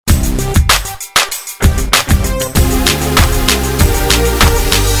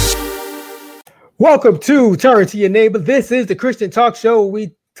Welcome to Turn to Your Neighbor. This is the Christian Talk Show.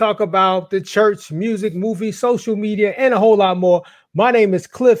 We talk about the church, music, movies, social media, and a whole lot more. My name is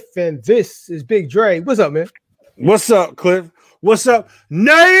Cliff, and this is Big Dre. What's up, man? What's up, Cliff? What's up,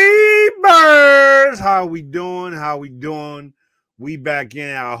 neighbors? How we doing? How we doing? We back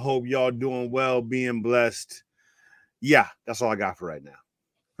in. I hope y'all doing well, being blessed. Yeah, that's all I got for right now.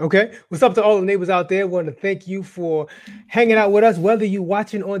 Okay. What's up to all the neighbors out there? Want to thank you for hanging out with us, whether you're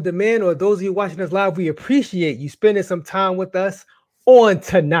watching on demand or those of you watching us live. We appreciate you spending some time with us on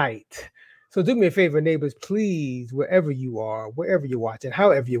tonight. So do me a favor, neighbors, please, wherever you are, wherever you're watching,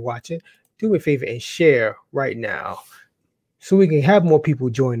 however you're watching, do me a favor and share right now so we can have more people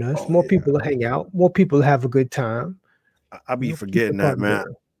join us, more people to hang out, more people to have a good time. I be forgetting that, man.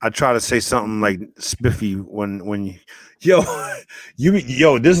 I try to say something like spiffy when you,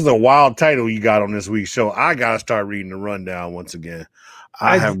 this is a wild title you got on this week's show. I gotta start reading the rundown once again.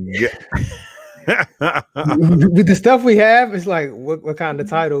 With the stuff we have, it's like what kind of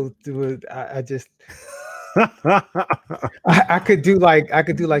title do I just I could do like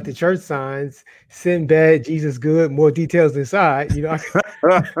the church signs, sin bad, Jesus good, more details inside. You know,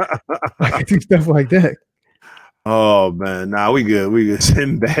 I could do stuff like that. Oh man, nah, we good. We good.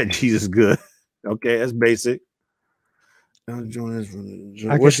 Sin bad, Jesus good. Okay, that's basic. Come join us for the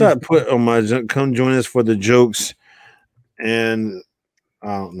jokes. What should I put on my come join us for the jokes? And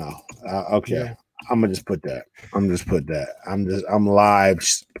I don't know. Okay, yeah. I'm gonna just put that. I'm live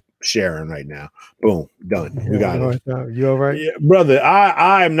sharing right now. Boom, done. We got it. You all right? Yeah, brother,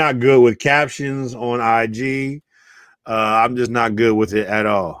 I am not good with captions on IG. I'm just not good with it at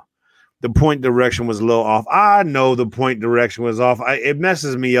all. The point direction was a little off. I know the point direction was off. It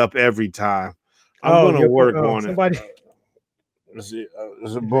messes me up every time. I'm going to work on it. Is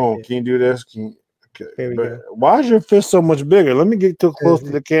it boom? Can you do this? Okay. Why is your fist so much bigger? Let me get too close to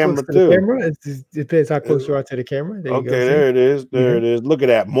the camera too. It depends how close you are to the camera. There it is. There it is. Look at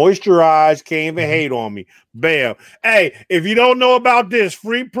that. Moisturized. Can't even hate on me. Bam. Hey, if you don't know about this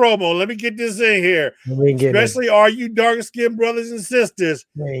free promo, let me get this in here. Especially all you dark-skinned brothers and sisters.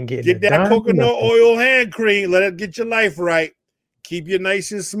 Get that coconut oil hand cream. Let it get your life right. Keep you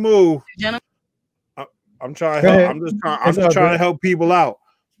nice and smooth. I'm trying to help. I'm just trying to help people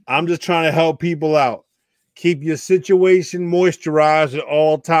out. Keep your situation moisturized at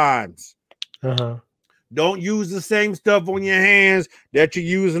all times. Don't use the same stuff on your hands that you're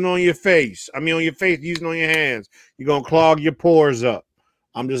using on your face. On your face, using on your hands. You're going to clog your pores up.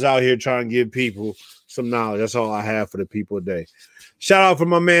 I'm just out here trying to give people some knowledge. That's all I have for the people today. Shout out for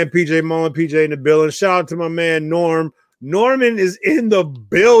my man, PJ Mullen, PJ in the building. Shout out to my man, Norm. Norman is in the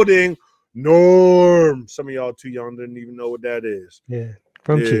building. Norm. Some of y'all too young didn't even know what that is. Yeah.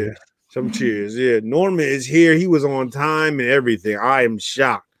 Cheers. Some cheers. Yeah. Norman is here. He was on time and everything. I am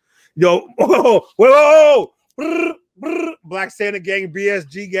shocked. Yo, whoa. Black Santa gang,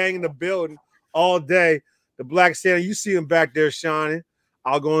 BSG gang in the building all day. The Black Santa, you see him back there shining.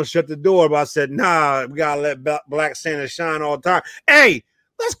 I'll go and shut the door, but I said, nah, we got to let Black Santa shine all the time. Hey,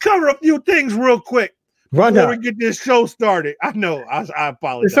 let's cover a few things real quick before we get this show started. I know. I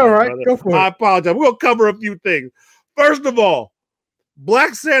apologize. It's all right. Brother. Go for it. I apologize. We'll cover a few things. First of all,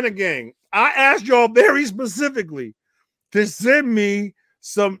 Black Santa gang, I asked y'all very specifically to send me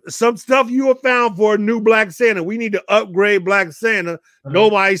some stuff you have found for a new Black Santa. We need to upgrade Black Santa.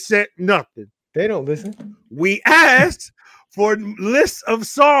 Nobody said nothing. They don't listen. We asked for lists of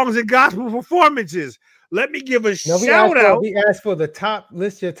songs and gospel performances. Let me give a shout out. We asked for the top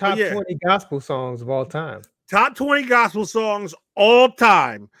 20 gospel songs of all time. Top 20 gospel songs all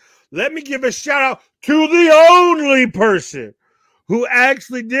time. Let me give a shout out to the only person who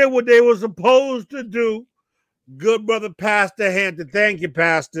actually did what they were supposed to do. Good brother, Pastor Hampton. Thank you,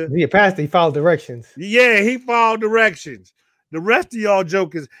 Pastor. Yeah, Pastor, he followed directions. Yeah, he followed directions. The rest of y'all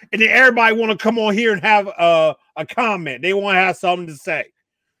jokers, and then everybody want to come on here and have a comment. They want to have something to say.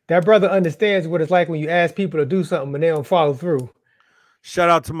 That brother understands what it's like when you ask people to do something and they don't follow through. Shout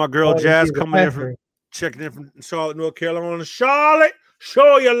out to my girl Jazz coming in from checking in from Charlotte, North Carolina. Charlotte,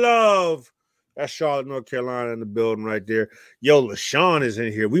 show your love. That's Charlotte, North Carolina in the building right there. Yo, LaShawn is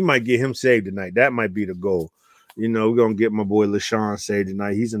in here. We might get him saved tonight. That might be the goal. You know, we're gonna get my boy LaShawn saved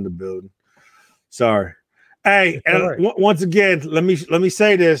tonight. He's in the building. Sorry. Hey, and once again, let me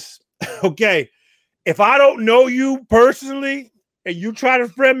say this. Okay. If I don't know you personally and you try to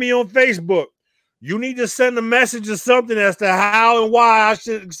friend me on Facebook, you need to send a message or something as to how and why I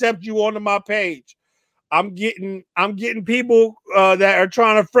should accept you onto my page. I'm getting people that are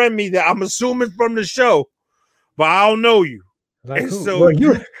trying to friend me that I'm assuming from the show, but I don't know you. Like so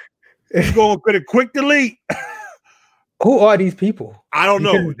you're going to put a quick delete Who are these people? I don't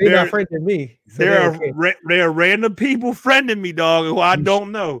know. They're not friending me. So they're random people friending me, dog, who I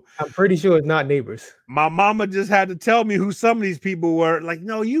don't know. I'm pretty sure it's not neighbors. My mama just had to tell me who some of these people were. Like,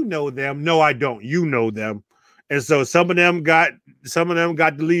 no, you know them. No, I don't. You know them. And so some of them got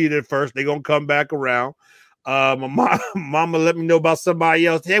deleted at first. They're gonna come back around. My mama let me know about somebody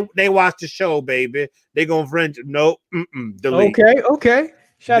else. They watch the show, baby. They gonna friend you. Nope. Delete. Okay.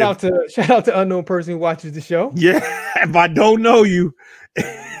 Shout out to unknown person who watches the show. Yeah, if I don't know you,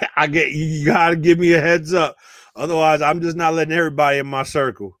 you gotta give me a heads up. Otherwise, I'm just not letting everybody in my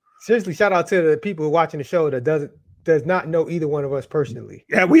circle. Seriously, shout out to the people who are watching the show that does not know either one of us personally.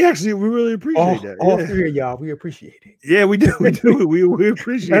 Yeah, we really appreciate that. All three of y'all, we appreciate it. Yeah, we do. We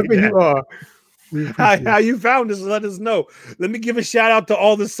appreciate that. You are. How you found us, let us know. Let me give a shout out to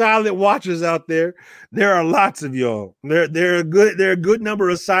all the silent watchers out there. There are lots of y'all. There are a good number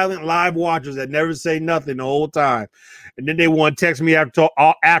of silent live watchers that never say nothing the whole time, and then they want to text me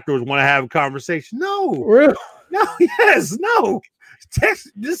afterwards, want to have a conversation. No, really? No, yes, no.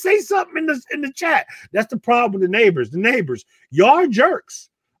 Text, just say something in the chat. That's the problem with the neighbors. Y'all are jerks.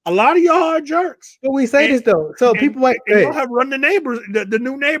 A lot of y'all are jerks. But we say this though, so people like y'all have run the neighbors, the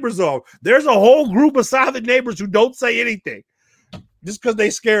new neighbors off. There's a whole group of silent neighbors who don't say anything just because they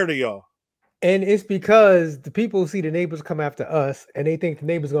scared of y'all. And it's because the people see the neighbors come after us, and they think the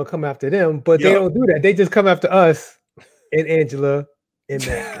neighbors gonna come after them, but they don't do that. They just come after us and Angela and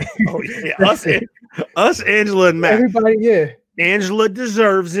Mac. Oh yeah, us, Angela and Mac. Everybody, yeah. Angela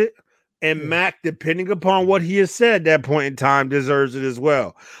deserves it. And Mac, depending upon what he has said at that point in time, deserves it as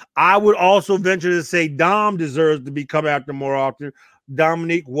well. I would also venture to say Dom deserves to be come after more often.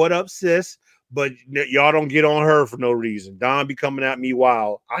 Dominique, what up, sis? But y'all don't get on her for no reason. Dom be coming at me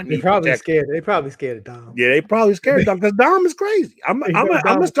wild. They're probably scared. They probably scared of Dom. Yeah, they probably scared of Dom because Dom is crazy. I'm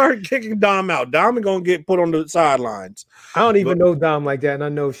gonna start kicking Dom out. Dom is gonna get put on the sidelines. I don't even know Dom like that, and I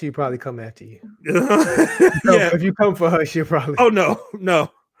know she probably come after you. If you come for her, she'll probably. Oh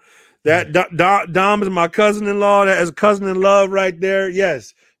no. That Dom is my cousin-in-law. That is a cousin-in-love right there.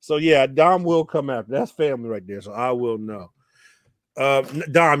 Yes. So yeah, Dom will come after. That's family right there. So I will know.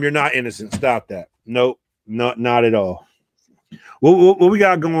 Dom, you're not innocent. Stop that. Nope. Not at all. What we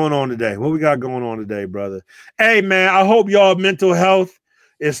got going on today? What we got going on today, brother? Hey man, I hope y'all mental health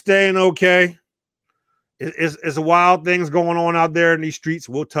is staying okay. It's wild things going on out there in these streets.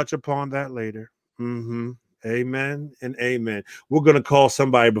 We'll touch upon that later. Amen and amen. We're going to call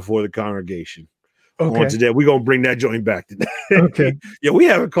somebody before the congregation. Okay. On today. We're going to bring that joint back today. Okay. Yeah, we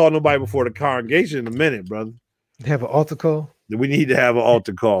haven't called nobody before the congregation in a minute, brother. Have an altar call? We need to have an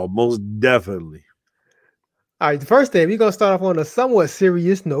altar call, most definitely. All right, the first thing, we're going to start off on a somewhat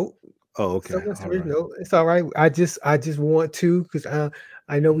serious note. Oh, okay. Note. It's all right. I just want to, because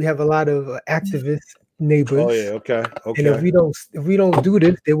I know we have a lot of activist neighbors. Oh, yeah, okay. And if we don't do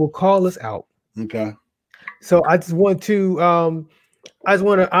this, they will call us out. Okay. So I just want to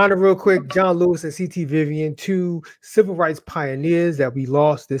honor real quick John Lewis and C.T. Vivian, two civil rights pioneers that we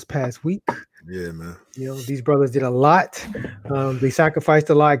lost this past week. Yeah, man. You know, these brothers did a lot. They sacrificed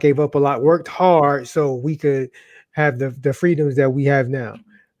a lot, gave up a lot, worked hard so we could have the freedoms that we have now.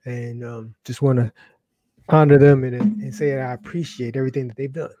 And just want to honor them and say that I appreciate everything that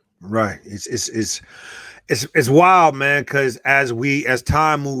they've done. Right. It's wild, man, because as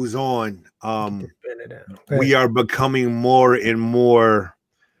time moves on, we are becoming more and more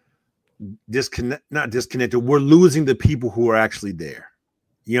not disconnected. We're losing the people who are actually there.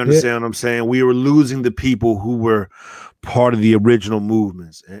 You understand what I'm saying? We were losing the people who were part of the original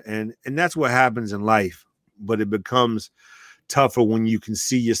movements. And that's what happens in life. But it becomes tougher when you can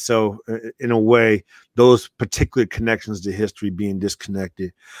see yourself in a way, those particular connections to history being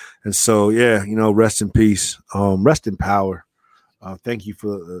disconnected. And so, yeah, rest in peace, rest in power. Thank you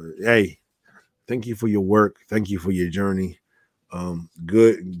for, thank you for your work. Thank you for your journey.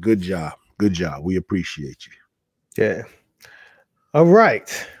 Good job. Good job. We appreciate you. Yeah. All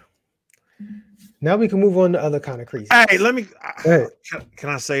right. Now we can move on to other kind of crazy. Hey, let me. Can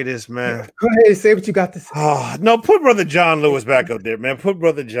I say this, man? Go ahead and say what you got to say. Oh, no, put Brother John Lewis back up there, man. Put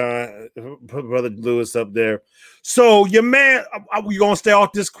Brother Lewis up there. So your man, we're gonna stay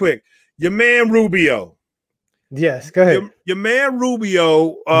off this quick. Your man Rubio. Yes, go ahead. Your man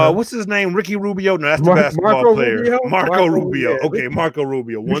Rubio, what's his name? Ricky Rubio? No, that's the basketball player. Marco Rubio. Okay, Marco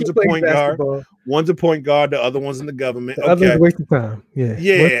Rubio. One's a point guard. One's a point guard. The other one's in the government. The other's a waste of time. Yeah.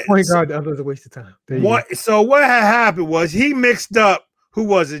 One's point guard, the other's a waste of time. So what had happened was he mixed up, who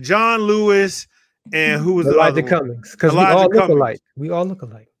was it? John Lewis and who was the other Cummings. Because we all look alike. We all look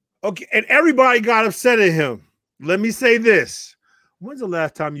alike. Okay, and everybody got upset at him. Let me say this. When's the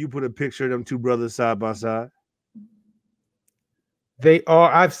last time you put a picture of them two brothers side by side? They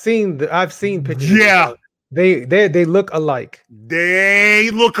are. I've seen pictures. Yeah. They look alike. They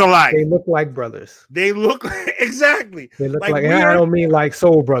look alike. They look like brothers. They look exactly. They look like I don't mean like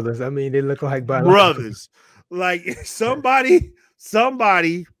soul brothers. I mean they look like brothers. Like somebody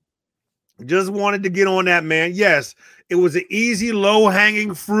just wanted to get on that, man. Yes, it was an easy,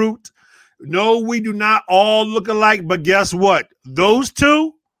 low-hanging fruit. No, we do not all look alike, but guess what? Those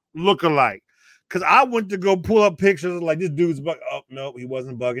two look alike. Because I went to go pull up pictures like this dude's bug. Oh, no, he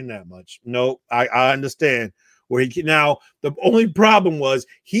wasn't bugging that much. No, I understand where he now the only problem was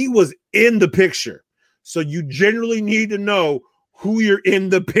he was in the picture. So you generally need to know who you're in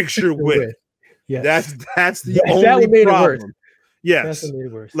the picture with. Yes. That's the only problem. Yes.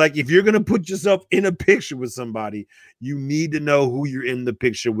 Like if you're gonna put yourself in a picture with somebody, you need to know who you're in the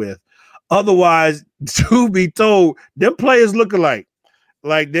picture with. Otherwise, to be told, them players look alike.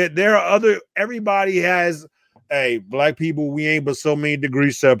 Like there are everybody has black people, we ain't but so many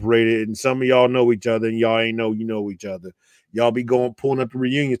degrees separated, and some of y'all know each other, and y'all ain't know you know each other. Y'all be pulling up the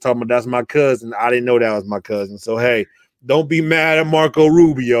reunion talking about that's my cousin. I didn't know that was my cousin. So hey, don't be mad at Marco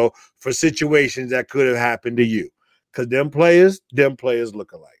Rubio for situations that could have happened to you. Because them players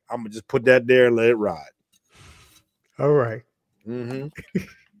look alike. I'm gonna just put that there and let it ride. All right. Mm-hmm.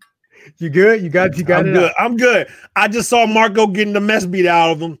 You good? You got it. I'm good. I just saw Marco getting the mess beat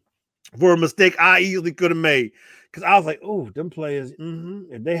out of him for a mistake I easily could have made. Because I was like, oh, them players,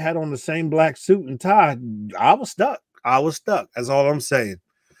 if they had on the same black suit and tie, I was stuck. That's all I'm saying.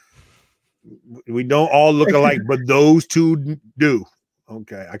 We don't all look alike, but those two do.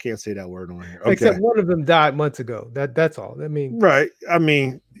 Okay, I can't say that word on here. Okay. Except one of them died months ago. That's all. I mean, right. I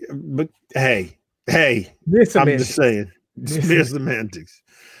mean, but hey, I'm just saying, mere semantics.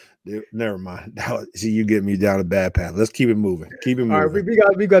 Never mind. See, you get me down a bad path. Let's keep it moving. All right,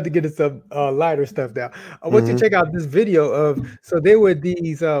 we got to get into some lighter stuff now. I want you to check out this video of. So there were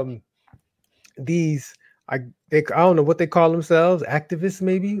these I don't know what they call themselves, activists,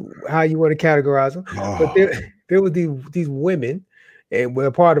 maybe how you want to categorize them. But there were these women, and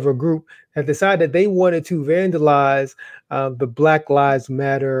were part of a group that decided that they wanted to vandalize the Black Lives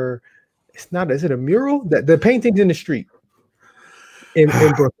Matter. Is it a mural? The paintings in the street in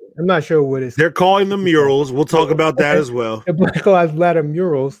Brooklyn. I'm not sure what it's. They're calling them murals. We'll talk about that as well. The Black Lives Matter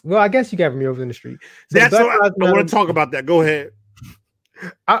murals. Well, I guess you got murals in the street. So that's what I want to talk about. That. Go ahead.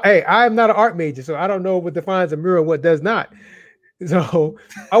 I'm not an art major, so I don't know what defines a mural and what does not. So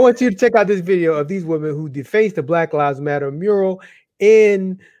I want you to check out this video of these women who defaced the Black Lives Matter mural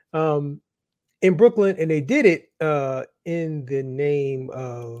in Brooklyn, and they did it in the name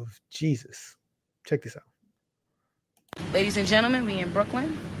of Jesus. Check this out. Ladies and gentlemen, we in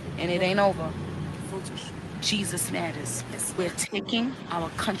Brooklyn, and it ain't over. Jesus matters. We're taking our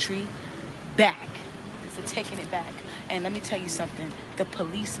country back. We're taking it back. And let me tell you something. The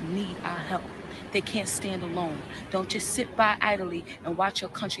police need our help. They can't stand alone. Don't just sit by idly and watch your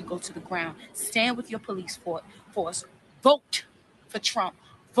country go to the ground. Stand with your police force. Vote for Trump.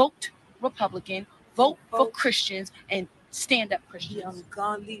 Vote Republican. Vote for Christians and stand up Christians. The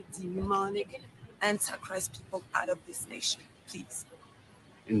ungodly, demonic, antichrist people out of this nation, please.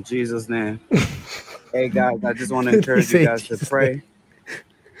 In Jesus' name. Hey guys, I just want to encourage you guys to pray.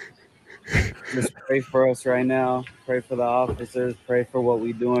 Just pray for us right now. Pray for the officers. Pray for what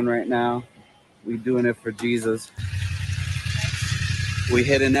we're doing right now. We're doing it for Jesus. We're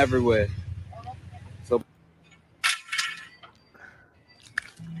hidden everywhere. So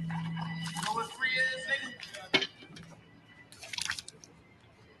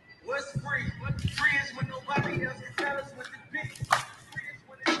what's free? What's free is when nobody else can tell us what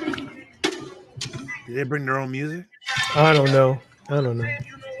to be. Did they bring their own music? I don't know.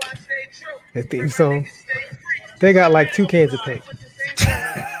 The theme song. They got like 2 cans of paint.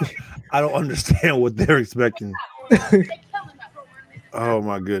 I don't understand what they're expecting. Oh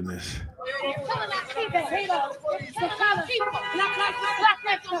my goodness.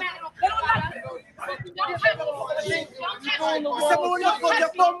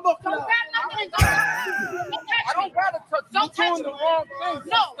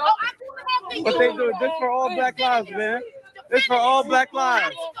 what they do, this for all Black lives, man. This for all Black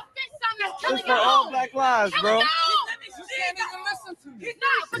lives. This for all Black lives, bro. You can't even listen to me.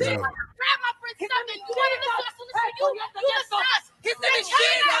 But you grab my friend's son and you wanted to listen to you. You listen.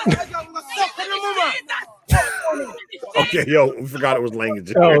 Okay, yo, we forgot it was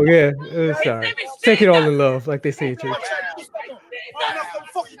language. Oh yeah, sorry. Take it all in love, like they say in church.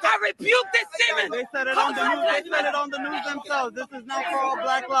 I rebuke this demon. They said it on the news. They said it on the news themselves. This is not for all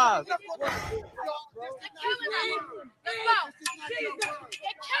Black lives. They're killing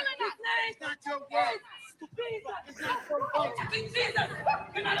us.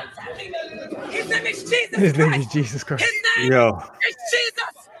 His name is Jesus. His name is Jesus Christ. His name is Jesus.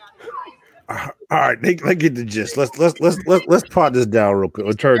 All right, let's get the gist. Let's pot this down real quick,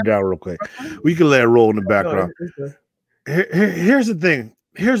 or turn it down real quick. We can let it roll in the background. Here's the thing.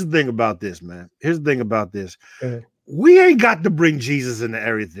 Here's the thing about this, man. Here's the thing about this. We ain't got to bring Jesus into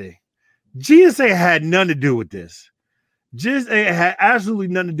everything. Jesus ain't had nothing to do with this. Jesus ain't had absolutely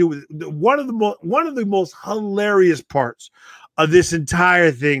nothing to do with it. One of the most hilarious parts of this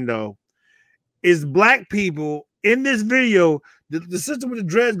entire thing, though, is black people in this video. The sister with the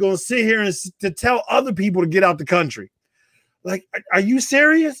dreads going to sit here and to tell other people to get out the country. Like, are you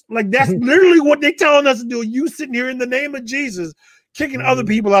serious? Like, that's literally what they telling us to do. You sitting here in the name of Jesus, kicking other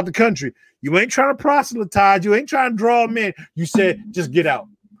people out the country. You ain't trying to proselytize. You ain't trying to draw them in. You said, just get out.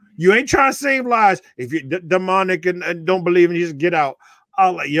 You ain't trying to save lives. If you're demonic and don't believe in Jesus, get out.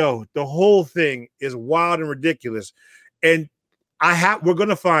 I'll like, yo, the whole thing is wild and ridiculous. And we're going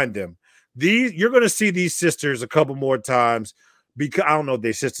to find them. You're going to see these sisters a couple more times. Because I don't know if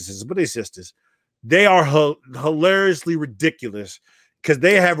they're sisters, but they're sisters. They are hilariously ridiculous because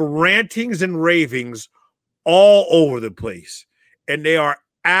they have rantings and ravings all over the place, and they are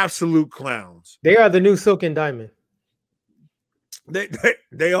absolute clowns. They are the new Silk and Diamond. They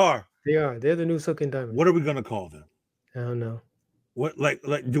are. They are. They're the new Silk and Diamond. What are we gonna call them? I don't know. What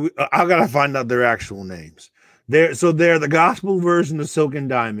do we? I gotta find out their actual names. They're the gospel version of Silk and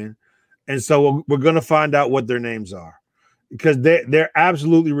Diamond, and so we're gonna find out what their names are. Because they're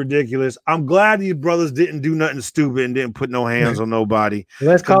absolutely ridiculous. I'm glad these brothers didn't do nothing stupid and didn't put no hands on nobody.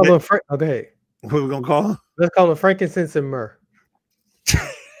 Let's call them. Okay. What are we gonna call them? Let's call them frankincense and myrrh.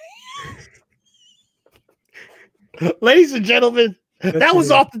 Ladies and gentlemen, that was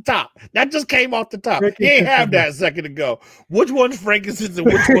off the top. That just came off the top. He ain't have that a second ago. Which one's frankincense and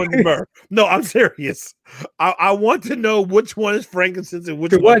which one's myrrh? No, I'm serious. I want to know which one is frankincense and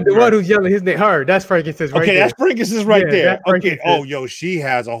which one. The one who's yelling his name, her. That's frankincense. Right okay, there. That's frankincense right there. Okay. Frankincense. Oh, yo, she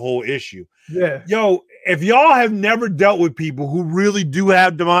has a whole issue. Yeah. Yo, if y'all have never dealt with people who really do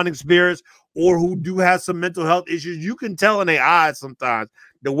have demonic spirits or who do have some mental health issues, you can tell in their eyes sometimes.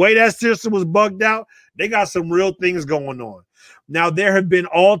 The way that sister was bugged out, they got some real things going on. Now, there have been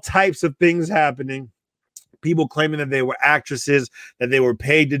all types of things happening. People claiming that they were actresses, that they were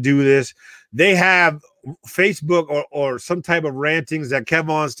paid to do this. They have Facebook or some type of rantings that Kevin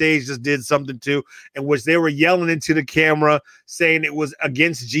on stage just did something to, in which they were yelling into the camera, saying it was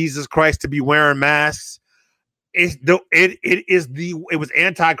against Jesus Christ to be wearing masks. It was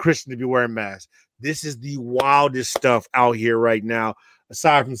anti-Christian to be wearing masks. This is the wildest stuff out here right now.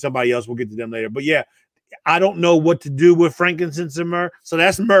 Aside from somebody else, we'll get to them later. But yeah, I don't know what to do with frankincense and myrrh. So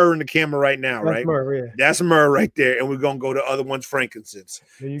that's myrrh in the camera right now, right? Myrrh, yeah. That's myrrh right there. And we're going to go to other ones, frankincense.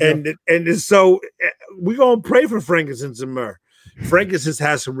 And so we're going to pray for frankincense and myrrh. Frankincense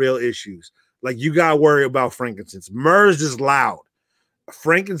has some real issues. Like, you got to worry about frankincense. Myrrh is just loud.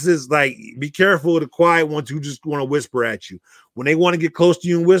 Frankincense, like, be careful of the quiet ones who just want to whisper at you. When they want to get close to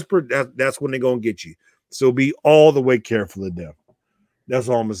you and whisper, that's when they're going to get you. So be all the way careful of them. That's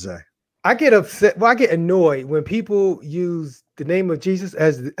all I'm going to say. I get upset. Well, I get annoyed when people use the name of Jesus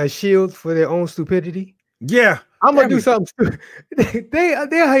as a shield for their own stupidity. Yeah. I'm going to do something stupid.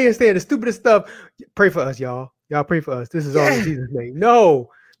 They're here saying the stupidest stuff. Pray for us, y'all. Y'all pray for us. This is all in Jesus' name. No.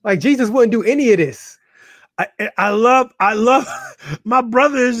 Like, Jesus wouldn't do any of this. I love my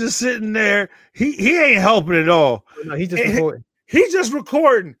brother is just sitting there. He ain't helping at all. No, he's just recording. He's just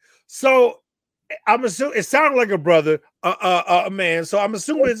recording. So I'm assuming it sounded like a brother, a man. So I'm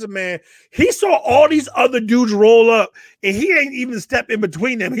assuming it's a man. He saw all these other dudes roll up, and he ain't even stepped in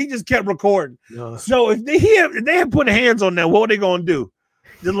between them. He just kept recording. No. So if they had put hands on them, what are they gonna do?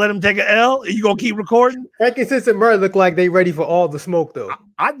 Just let them take an L? Are you gonna keep recording? Frankincense and myrrh look like they ready for all the smoke, though.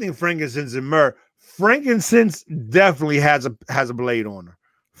 I think frankincense and myrrh. Frankincense definitely has a blade on her.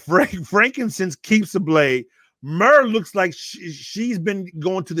 Frankincense keeps a blade. Myrrh looks like she's been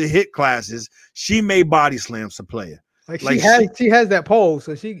going to the hit classes. She made body slams to play it. Like she has that pole,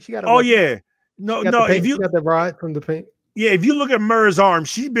 so she got. Oh yeah, no. If you got the rod from the paint. Yeah, if you look at Myrrh's arm,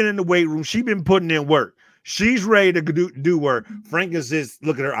 she's been in the weight room. She's been putting in work. She's ready to do work. Frankincense,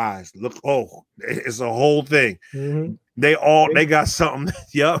 look at her eyes. Look, it's a whole thing. Mm-hmm. They got something.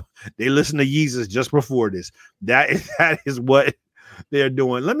 Yep, they listen to Jesus just before this. That is what they're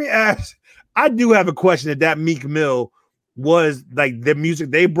doing. Let me ask. I do have a question. That Meek Mill was like the music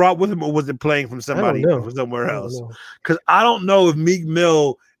they brought with him, or was it playing from somebody from somewhere else? Because I don't know if Meek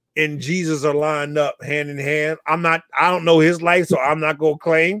Mill and Jesus are lined up hand in hand. I don't know his life, so I'm not gonna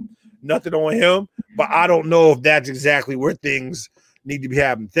claim nothing on him. But I don't know if that's exactly where things need to be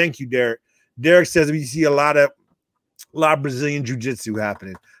happening. Thank you, Derek. Derek says we see a lot of A lot of Brazilian jiu-jitsu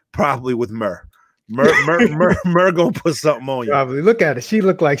happening, probably with Mur. Mur gonna put something on you. Probably. Look at it. She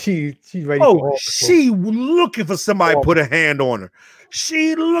looked like she's ready. Oh, she looking for somebody to put a hand on her.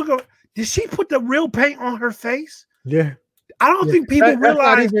 She looking. Did she put the real paint on her face? Yeah. I don't think people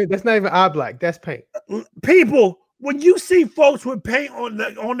realize that's not even eye black. That's paint. People, when you see folks with paint on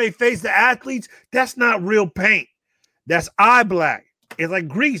their face, the athletes, that's not real paint. That's eye black. It's like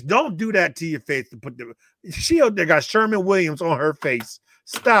grease. Don't do that to your face. To put she out there got Sherman Williams on her face.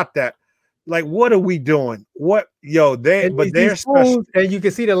 Stop that. Like, what are we doing? What they're special. And you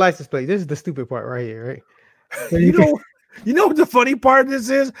can see the license plate. This is the stupid part right here, right? So you know what the funny part of this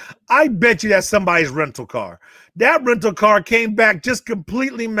is? I bet you that's somebody's rental car. That rental car came back just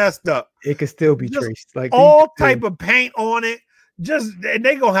completely messed up. It could still be traced. Like all type of paint on it. They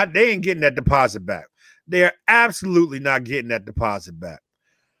ain't getting that deposit back. They're absolutely not getting that deposit back.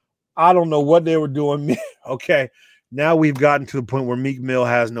 I don't know what they were doing. Okay. Now we've gotten to the point where Meek Mill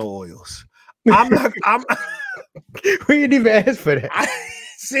has no oils. We didn't even ask for that.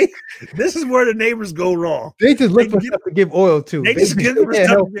 See, this is where the neighbors go wrong. They just look for stuff to give oil to. They just give them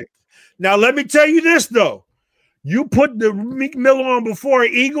stuff. Now, let me tell you this, though. You put the Meek Mill on before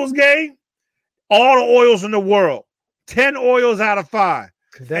an Eagles game, all the oils in the world, 10 oils out of 5.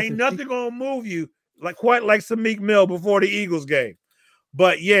 Ain't nothing going to move you quite like some Meek Mill before the Eagles game.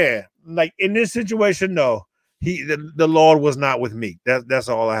 But, yeah, like in this situation, no. The Lord was not with Meek. That's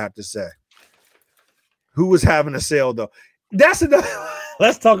all I have to say. Who was having a sale, though? That's enough.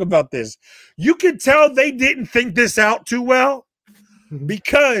 Let's talk about this. You can tell they didn't think this out too well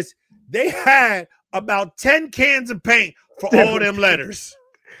because they had about 10 cans of paint for all them letters.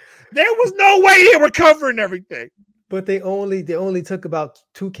 There was no way they were covering everything. But they only took about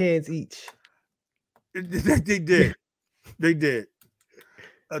 2 cans each. They did. They did.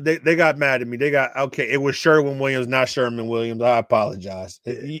 They got mad at me. It was Sherwin Williams, not Sherman Williams. I apologize.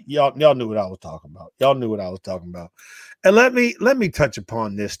 Y'all knew what I was talking about. Y'all knew what I was talking about. And let me touch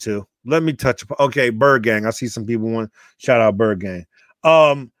upon this too. Bird Gang. I see some people want shout out Bird Gang.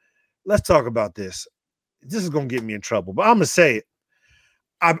 Let's talk about this. This is gonna get me in trouble, but I'm gonna say it.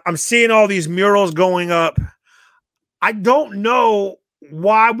 I'm seeing all these murals going up. I don't know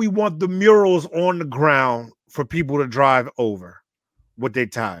why we want the murals on the ground for people to drive over with their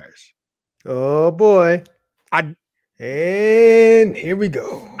tires. Oh boy. And here we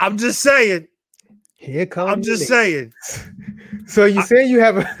go. I'm just saying. Here comes. I'm just saying. So you say you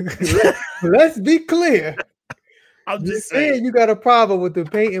have a let's be clear. I'm just saying you got a problem with the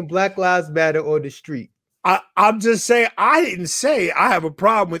paint and Black Lives Matter on the street. I'm just saying I didn't say I have a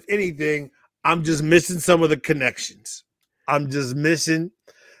problem with anything. I'm just missing some of the connections. So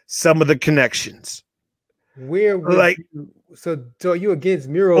you against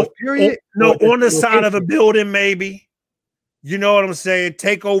murals, period? No, on the side of a building, maybe. You know what I'm saying?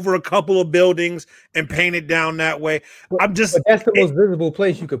 Take over a couple of buildings and paint it down that way. But that's the most visible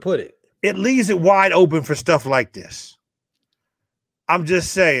place you could put it. It leaves it wide open for stuff like this. I'm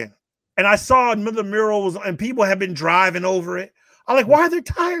just saying. And I saw another mural and people have been driving over it. I'm like, why are there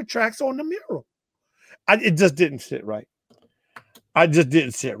tire tracks on the mural? It just didn't sit right. I just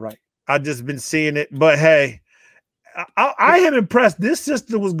been seeing it. But hey, I am impressed. This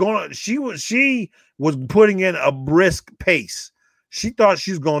sister was going. She was putting in a brisk pace. She thought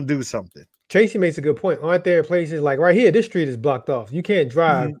she was going to do something. Tracy makes a good point. Aren't there places like right here? This street is blocked off. You can't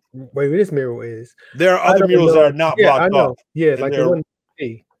drive where this mural is. There are other murals that are not blocked off. Yeah, like the one.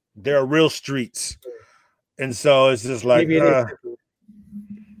 There are real streets, and so it's just like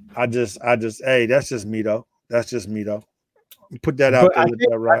I just hey, that's just me though. Put that out there.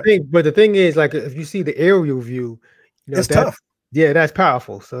 But the thing is, like, if you see the aerial view, it's tough. Yeah, that's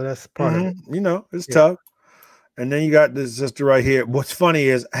powerful. So that's part of it. It's tough. And then you got this sister right here. What's funny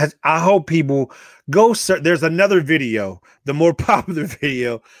is I hope people go search. There's another video, the more popular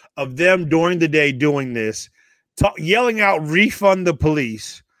video of them during the day doing this, yelling out, refund the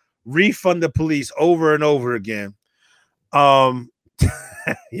police over and over again. Shout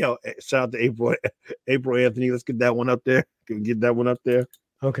out to April Anthony. Let's get that one up there. Can we get that one up there?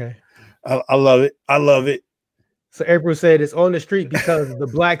 Okay. I love it. So April said it's on the street because the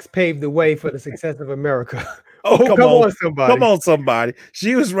blacks paved the way for the success of America. Oh, come on, somebody. Come on, somebody.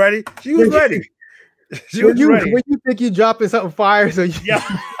 She was ready. When you think you're dropping something fire, so you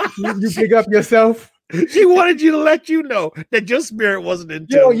pick up yourself. She wanted you to let you know that your spirit wasn't in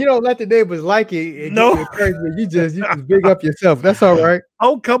tune. You don't let the neighbors like it. No, you just big up yourself. That's all right.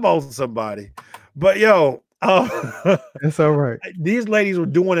 Oh, come on, somebody. But that's all right. These ladies were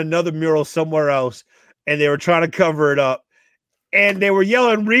doing another mural somewhere else, and they were trying to cover it up. and they were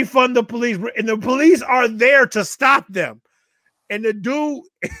yelling, "Refund the police!" And the police are there to stop them. And the dude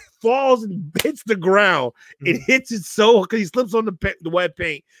falls and hits the ground. It hits it so because he slips on the wet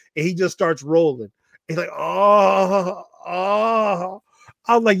paint, and he just starts rolling. He's like, "Oh, oh."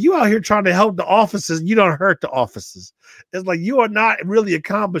 I'm like, you out here trying to help the officers. You don't hurt the officers. It's like you are not really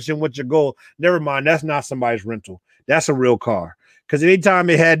accomplishing what your goal. Never mind. That's not somebody's rental. That's a real car. Because anytime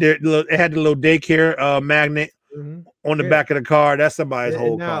it had the little daycare magnet on the back of the car, that's somebody's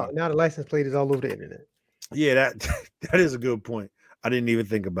whole car. Now the license plate is all over the internet. Yeah, that is a good point. I didn't even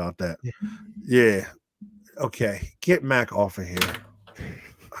think about that. Yeah. Okay. Get Mac off of here.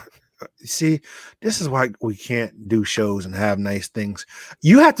 See, this is why we can't do shows and have nice things.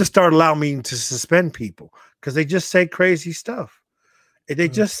 You have to start allowing me to suspend people because they just say crazy stuff. If they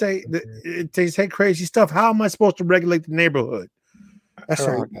just say crazy stuff, how am I supposed to regulate the neighborhood? That's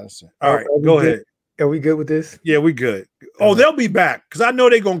all I gotta say. All right, go ahead. Are we good with this? Yeah, we good. Oh, they'll be back because I know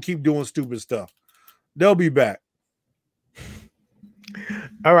they're gonna keep doing stupid stuff. They'll be back.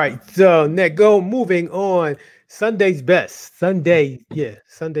 All right, so moving on. Sunday's best. Sunday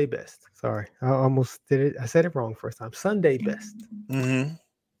best. Sorry, I almost did it. I said it wrong first time. Sunday best.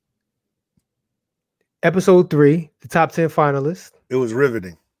 Episode 3, the top 10 finalists. It was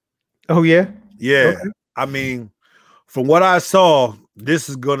riveting. Oh yeah, yeah. Okay. I mean, from what I saw, this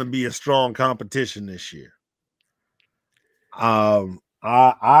is going to be a strong competition this year. I'm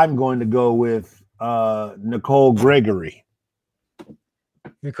going to go with Nicole Gregory.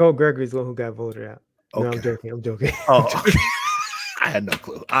 Nicole Gregory is the one who got voted out. Okay. No, I'm joking. Oh, okay. I had no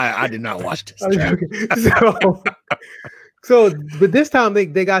clue. I did not watch this. But this time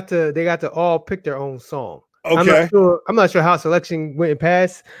they got to all pick their own song. Okay. I'm not sure how selection went in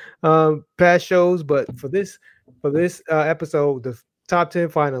past shows, but for this episode, the top 10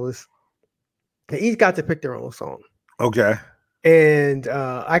 finalists, they each got to pick their own song. Okay. And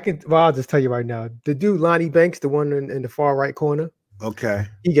I'll just tell you right now, the dude Lonnie Banks, the one in the far right corner, okay,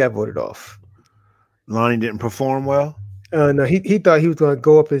 he got voted off. Lonnie didn't perform well. No, he thought he was going to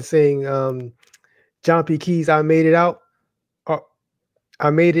go up and sing John P. Key's "I Made It Out." I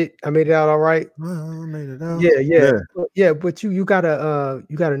made it out all right. I made it out. Yeah. But you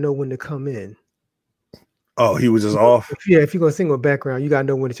gotta know when to come in. Oh, he was just off. If you're gonna sing with background, you gotta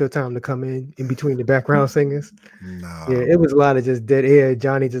know when it's your time to come in between the background singers. No. Yeah, it was a lot of just dead air.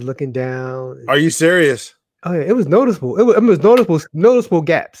 Johnny just looking down. Are you serious? Oh yeah, it was noticeable. It was noticeable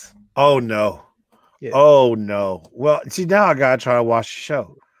gaps. Oh no. Yeah. Oh no. Well, see, now I gotta try to watch the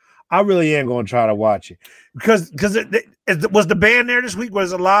show. I really am gonna try to watch it because was the band there this week?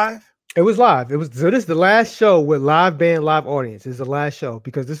 Was it live? It was live. This is the last show with live band, live audience. It's the last show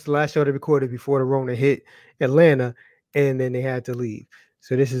because this is the last show they recorded before the Rona hit Atlanta, and then they had to leave.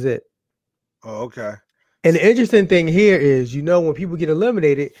 So this is it. Oh, okay. And the interesting thing here is, when people get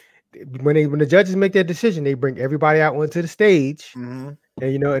eliminated, when the judges make their decision, they bring everybody out onto the stage, and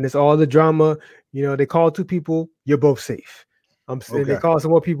and it's all the drama. They call 2 people, you're both safe. They call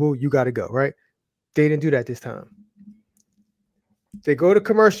some more people, you got to go. Right? They didn't do that this time. They go to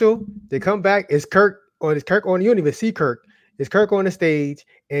commercial. They come back. It's Kirk on. You don't even see Kirk. It's Kirk on the stage,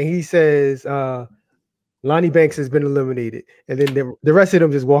 and he says, "Lonnie Banks has been eliminated." And then the rest of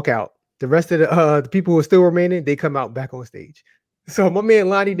them just walk out. The rest of the people who are still remaining, they come out back on stage. So my man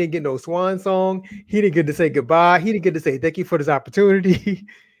Lonnie didn't get no swan song. He didn't get to say goodbye. He didn't get to say thank you for this opportunity.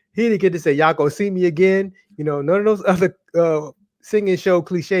 He didn't get to say y'all gonna see me again. None of those other singing show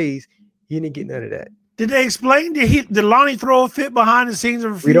cliches. He didn't get none of that. Did they explain? Did Lonnie throw a fit behind the scenes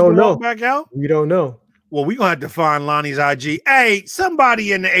and we don't know. Back out? We don't know. Well, we're gonna have to find Lonnie's IG. Hey,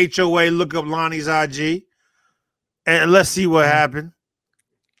 somebody in the HOA look up Lonnie's IG and let's see what happened.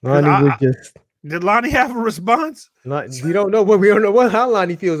 Did Lonnie have a response? We don't know how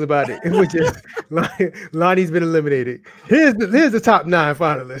Lonnie feels about it. It was just Lonnie's been eliminated. Here's the top 9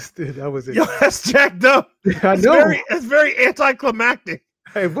 finalists. That was it. Yo, that's jacked up. I know. It's very anticlimactic.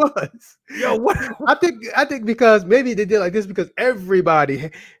 It was. Yo, what? I think because maybe they did like this because everybody,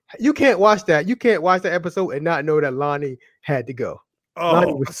 you can't watch that. You can't watch that episode and not know that Lonnie had to go.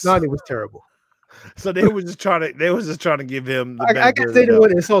 Oh, Lonnie was terrible. So they was just trying to give him. I guess they didn't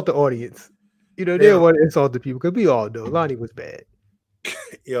want to insult the audience. They didn't want to insult the people because we all know Lonnie was bad.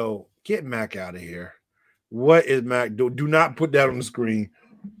 Yo, get Mac out of here. What is Mac do? Do not put that on the screen.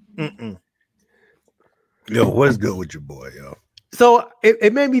 Yo, what's good with your boy, yo? So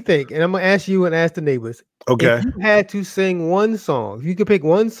it made me think, and I'm gonna ask you and ask the neighbors. Okay. If you had to sing one song, if you could pick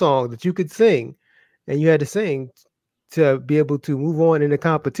one song that you could sing, and you had to sing to be able to move on in the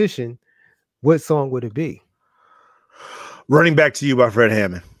competition, what song would it be? Running Back to You by Fred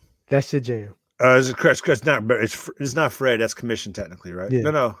Hammond. That's your jam. It's not. It's not Fred. That's commission technically, right? Yeah.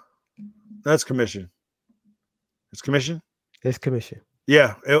 No, that's commission. It's commission. It's commission.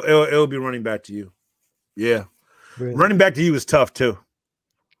 Yeah, it'll be running back to you. Yeah, Really? Running back to you is tough too.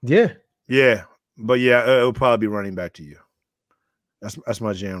 Yeah. Yeah, but yeah, it'll probably be running back to you. That's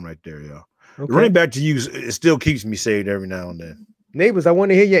my jam right there, yo. Okay. Running back to you, it still keeps me saved every now and then. Neighbors, I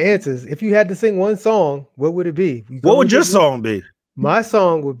want to hear your answers. If you had to sing one song, what would it be? What would your song be? My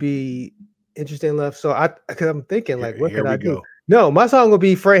song would be Interesting Love. So because I'm thinking like, what could I do? Go. No, my song would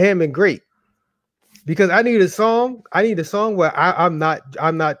be Fred Hammond Great. Because I need a song. I need a song where I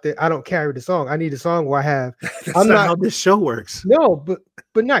don't carry the song. I need a song where I have. I'm not how this show works. No,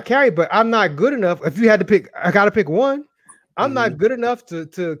 but not carry. But I'm not good enough. If you had to pick, I got to pick one. I'm not good enough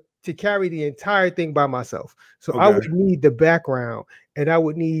to carry the entire thing by myself. So I would need the background, and I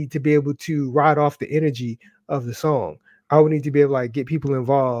would need to be able to ride off the energy of the song. I would need to be able to like get people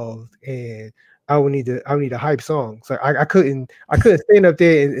involved, and I need a hype song. So I couldn't stand up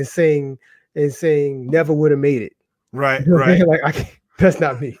there and sing Never Would Have Made It. Right, right. Like that's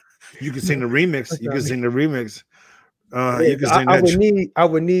not me. You can sing the remix. You can sing the remix. You can sing that. I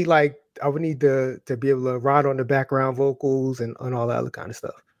would need to be able to ride on the background vocals and all that other kind of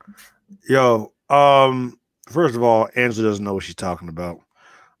stuff. Yo, first of all, Angela doesn't know what she's talking about.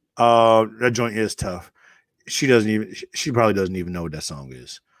 That joint is tough. She probably doesn't even know what that song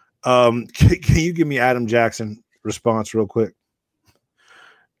is. Can you give me Adam Jackson response real quick?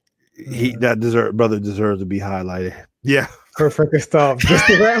 Brother deserves to be highlighted. Yeah. Perfect stop. Just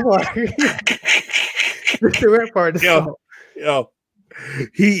the rap part. Just the rap part. Yo.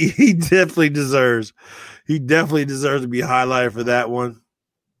 He definitely deserves. He definitely deserves to be highlighted for that one.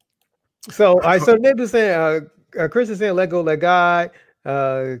 So Nib is saying, Chris is saying, "Let Go, Let God."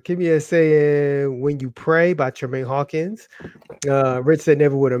 Kimmy is saying, "When You Pray" by Tremaine Hawkins. Rich said,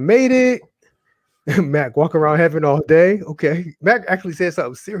 "Never Would Have Made It." Mac, "Walk Around Heaven All Day." Okay, Mac actually said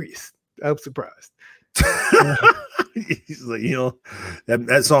something serious. I'm surprised. He's like,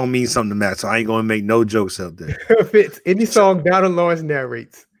 that song means something to Mac, so I ain't gonna make no jokes out there. Fits any song Donald Lawrence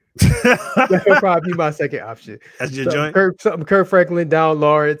narrates. That'll probably be my second option. That's your joint. Kurt Franklin, Donald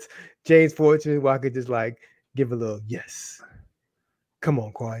Lawrence, James Fortune, where I could just like give a little yes. Come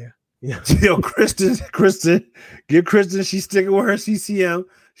on, choir. Yeah. Yo, Kristen, give Kristen. She's sticking with her CCM.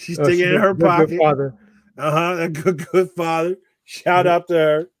 She's sticking in her pocket. Good father. A good father. Shout out to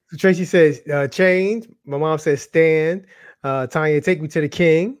her. So Tracy says, change. My mom says, stand. Tanya, take me to the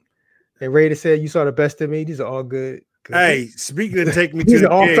king. And Raider said, you saw the best of me. These are all good. Hey, speaking of take me to the king. These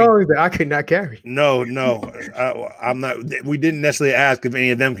are all king, songs that I could not carry. No. I'm not. We didn't necessarily ask if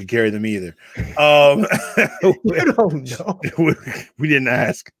any of them could carry them either. You don't know. We didn't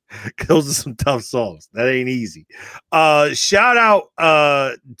ask. Those are some tough songs. That ain't easy. Shout out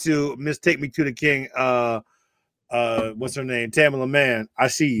to Miss Take Me to the King. What's her name? Tamala Man. I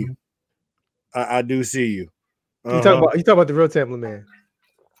see you. I do see you. You talk about the real Tamala Man.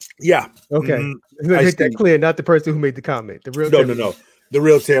 Yeah. Okay. Make that clear. Not the person who made the comment. The real. No. The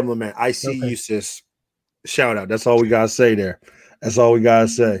real Tamala Man. I see you, sis. Shout out. That's all we gotta say there. That's all we gotta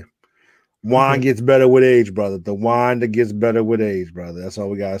say. Wine gets better with age, brother. The wine that gets better with age, brother. That's all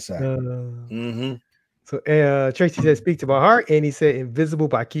we gotta say. So Tracy said, "Speak to My Heart," and he said, "Invisible"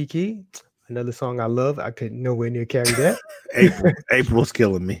 by Kiki. Another song I love. I could nowhere near carry that. April's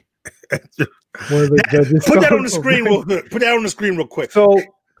killing me. One of the judges Put that on the screen real quick. Put that on the screen real quick.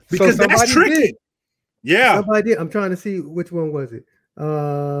 Because that's tricky. Did. Yeah. Somebody did. I'm trying to see which one was it.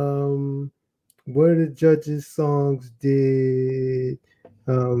 One of the judges' songs did.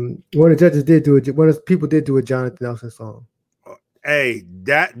 One of the judges did do it. One of the people did do a Jonathan Nelson song. Hey,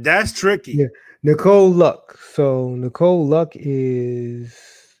 that's tricky. Yeah, Nicole Luck. So Nicole Luck is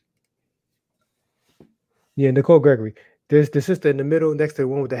Nicole Gregory. There's the sister in the middle next to the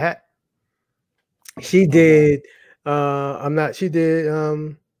one with the hat. She did. She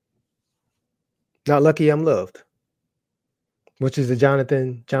did. Not Lucky, I'm Loved, which is the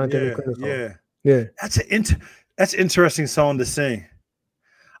Jonathan. Yeah. That's an interesting song to sing.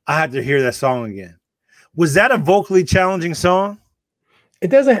 I had to hear that song again. Was that a vocally challenging song? It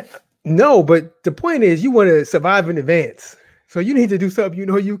doesn't. No, but the point is, you want to survive in advance, so you need to do something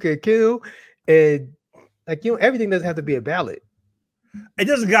you can kill, and everything doesn't have to be a ballad. It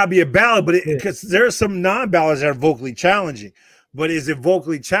doesn't gotta be a ballad, but because there are some non-ballads that are vocally challenging. But is it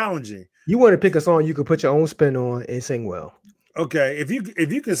vocally challenging? You want to pick a song you can put your own spin on and sing well. Okay, if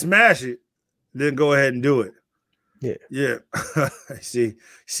you can smash it, then go ahead and do it. Yeah. see,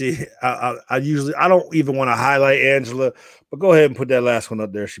 I usually don't even want to highlight Angela, but go ahead and put that last one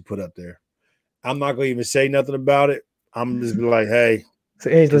up there. She put up there. I'm not gonna even say nothing about it. I'm just be like, hey, So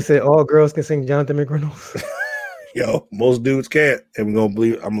Angela said all girls can sing Jonathan McReynolds. Yo, most dudes can't, and I'm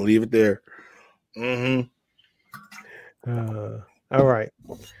gonna leave it there. Mm-hmm. All right.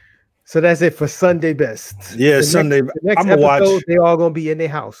 So that's it for Sunday best. Yeah, Sunday. The next episode, watch. They all gonna be in their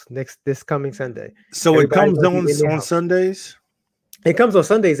house this coming Sunday. So everybody it comes on Sundays. It comes on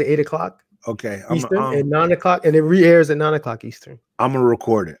Sundays at 8:00. Okay, Eastern and 9:00, and it re-airs at 9:00 Eastern. I'm gonna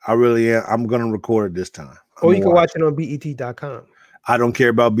record it. I really am. I'm gonna record it this time. Or you can watch it on BET.com. I don't care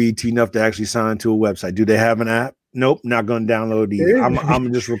about BET enough to actually sign to a website. Do they have an app? Nope, not gonna download it either. I'm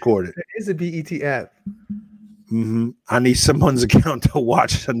gonna just record it. There is a BET app. Mm-hmm. I need someone's account to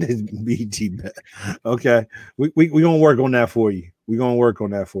watch on this BET. Okay, we gonna work on that for you. We gonna work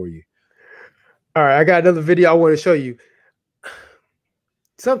on that for you. All right, I got another video I want to show you.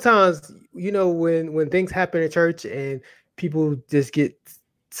 Sometimes, you know, when things happen in church and people just get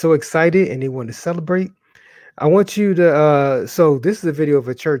so excited and they want to celebrate, I want you to so this is a video of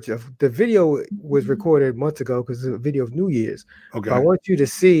a church. The video was recorded months ago because it's a video of New Year's. Okay, but I want you to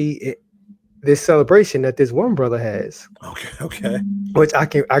see this celebration that this one brother has. Okay. Which I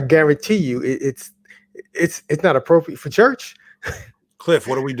guarantee you it's not appropriate for church. Cliff,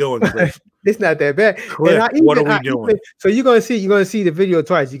 what are we doing, Cliff? It's not that bad. Cliff, what are we doing? So you're gonna see the video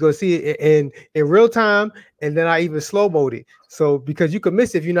twice. You're gonna see it in real time, and then I even slow mode it. So because you could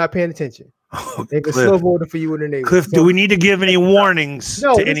miss it if you're not paying attention. They can slow mode it for you in the neighborhood. Cliff, do we need to give any warnings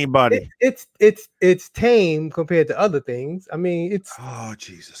to anybody? It's tame compared to other things. I mean, it's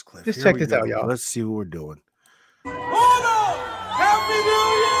Jesus, Cliff. Just check this out, y'all. Let's see what we're doing. Hold on! Happy New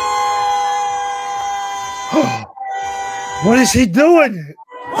Year! What is he doing?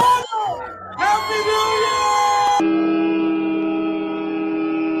 Hold on! Happy New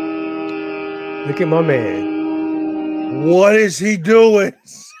Year! Look at my man. What is he doing?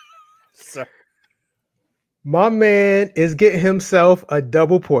 My man is getting himself a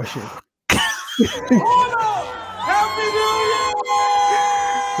double portion. Hold on! Happy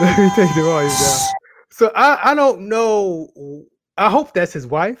New Let Year! me take the volume down. So I don't know. I hope that's his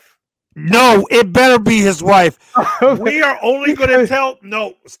wife. No, it better be his wife. We are only going to tell.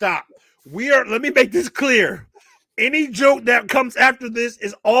 No, stop. Let me make this clear. Any joke that comes after this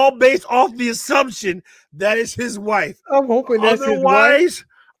is all based off the assumption that it's his wife. I'm hoping that's his wife.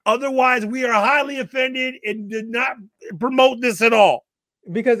 Otherwise, we are highly offended and did not promote this at all.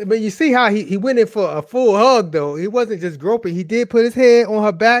 But you see how he went in for a full hug, though. He wasn't just groping. He did put his head on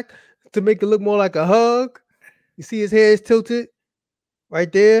her back to make it look more like a hug. You see his head is tilted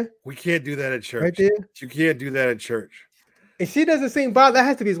right there. We can't do that at church. Right there. You can't do that at church. And she doesn't seem bothered. That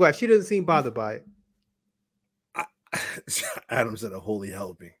has to be his wife. She doesn't seem bothered by it. Adam said a holy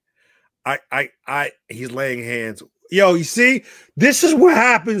helping. He's laying hands. Yo, you see, this is what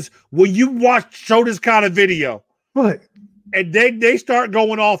happens when you show this kind of video. What? And they start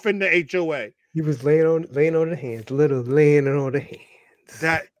going off in the HOA. He was laying on the hands, laying on the hands.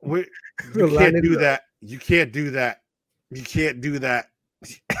 You can't do that. You can't do that. You can't do that.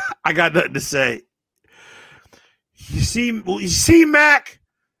 I got nothing to say. You see, Mac,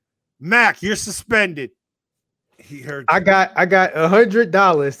 you're suspended. He heard. I got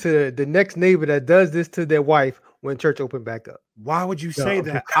 $100 to the next neighbor that does this to their wife when church opened back up. Why would you say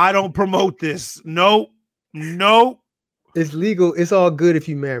that? I don't promote this. No. It's legal. It's all good if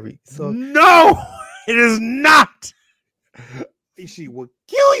you marry. So no, it is not. She will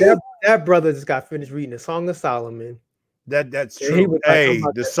kill you. That brother just got finished reading the Song of Solomon. That's true. Hey,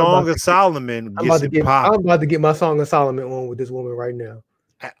 the Song of Solomon gets it popped. I'm about to get my Song of Solomon on with this woman right now.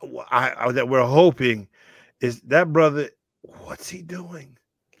 That we're hoping is that brother. What's he doing?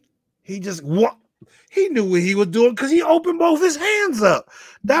 He knew what he was doing because he opened both his hands up.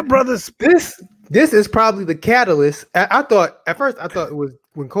 That brother's this is probably the catalyst. At first I thought it was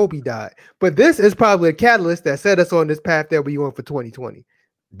when Kobe died, but this is probably a catalyst that set us on this path that we on for 2020.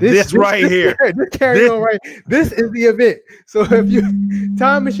 This right here. This is the event. So if you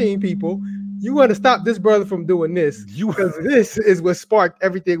time machine people, you want to stop this brother from doing this because this is what sparked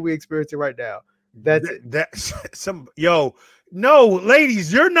everything we're experiencing right now. No,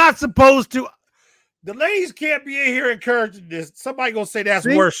 ladies, you're not supposed to. The ladies can't be in here encouraging this. Somebody gonna say that's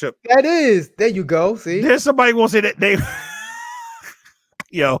worship. That is. There you go. See, there's somebody gonna say that they.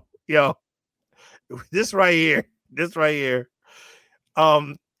 yo, this right here.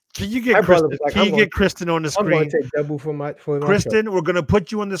 Can you get Kristen? Can you get Kristen on the screen? I'm going to take double for my Kristen, we're going to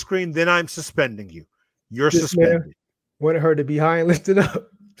put you on the screen. Then I'm suspending you. You're suspended. Wanted her to be high and lifted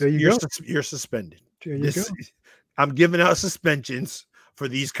up. There you go. You're suspended. There you go. I'm giving out suspensions for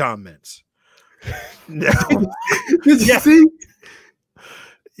these comments. Did you see?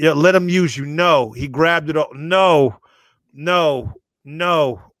 Yeah, let him use you. No, he grabbed it all. No.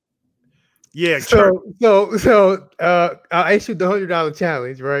 No. Yeah. So I issued the $100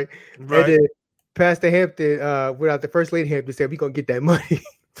 challenge, right? Right. And then Pastor Hampton, without the First Lady Hampton, said, "We gonna get that money."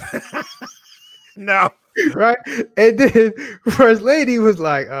 No. Right? And then First Lady was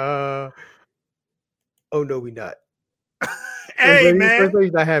like, "Oh no, we not." Hey, man. First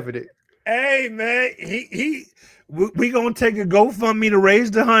Lady's not having it. Hey, man. We gonna take a GoFundMe to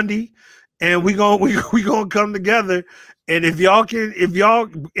raise the Hundy, and we gonna come together. And if y'all,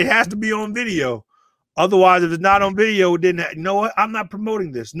 it has to be on video. Otherwise, if it's not on video, then you know what? I'm not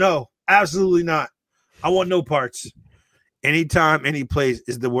promoting this. No, absolutely not. I want no parts. Anytime, any place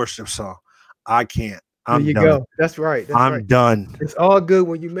is the worship song. I can't. I'm there you done. go. That's right. I'm done. It's all good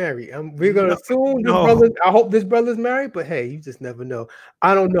when you marry. We're gonna assume this brother. I hope this brother's married, but hey, you just never know.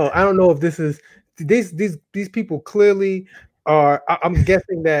 I don't know. I don't know if this is these people clearly are. I'm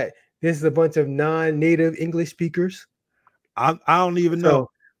guessing that this is a bunch of non-native English speakers. I don't even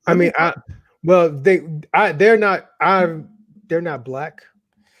know. I mean, they're not black.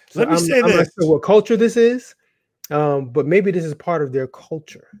 So Let me say I'm this. not sure what culture this is, but maybe this is part of their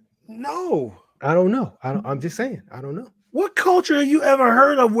culture. No, I don't know. I'm just saying. I don't know. What culture have you ever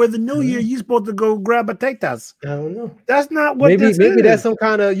heard of where the New Year you're supposed to go grab potatoes? I don't know. That's not what maybe is. That's some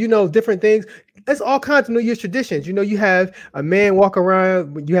kind of different things. It's all kinds of New Year's traditions. You have a man walk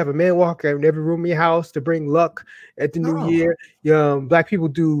around. You have a man walk in every room in your house to bring luck at the New Year. Black people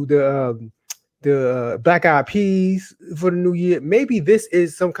do the Black Eyed Peas for the New Year. Maybe this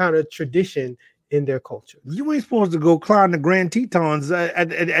is some kind of tradition in their culture. You ain't supposed to go climb the Grand Tetons at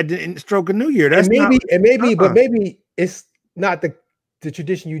the stroke of New Year. That's but maybe it's not the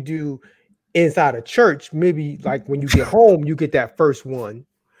tradition you do inside a church. Maybe like when you get home, you get that first one.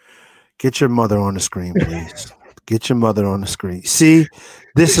 Get your mother on the screen, please. Get your mother on the screen. See,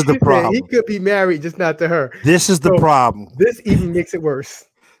 this is the problem. He could be married, just not to her. This is the problem. This even makes it worse.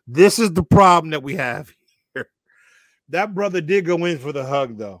 This is the problem that we have here. That brother did go in for the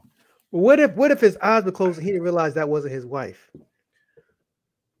hug, though. What if his eyes were closed and he didn't realize that wasn't his wife?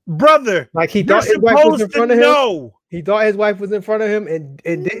 Brother, like he thought his wife was in front of him. No, he thought his wife was in front of him and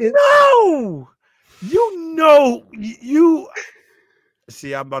didn't. No, you.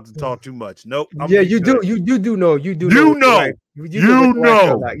 See, I'm about to talk too much. Nope. You do. You do know. You do. You know. Right. You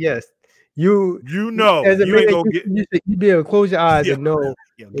know. Like, yes. You know. As a you man, ain't gonna get. You be able to close your eyes and know.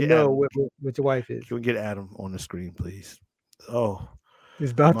 What your wife is. Can we get Adam on the screen, please? Oh.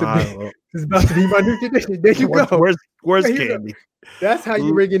 It's about to be my new tradition. There you go. Where's Candy? That's how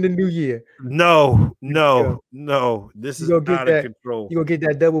you ring in the new year. No. This is out of control. You're gonna get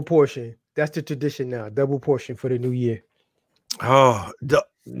that double portion. That's the tradition now. Double portion for the new year. Oh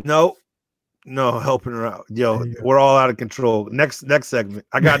no, helping her out. Yo, we're all out of control. Next segment.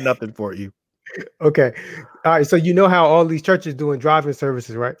 I got nothing for you. Okay. All right. So you know how all these churches doing driving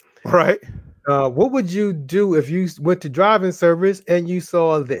services, right? Right. What would you do if you went to driving service and you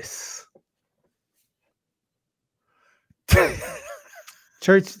saw this?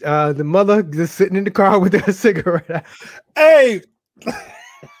 Church, the mother just sitting in the car with her cigarette. Hey,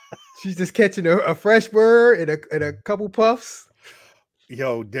 she's just catching a fresh bird and a couple puffs.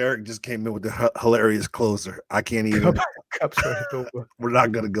 Yo, Derek just came in with the hilarious closer. I can't even. We're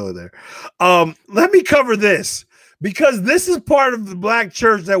not gonna go there. Let me cover this because this is part of the black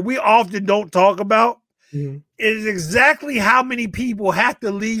church that we often don't talk about. Mm-hmm. It is exactly how many people have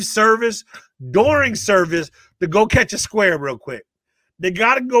to leave service during service to go catch a square real quick. They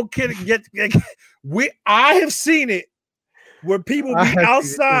gotta go get. I have seen it where people be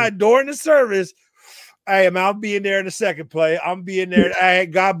outside during the service. Hey, I'll be in there in the second play. I'm being there. Hey,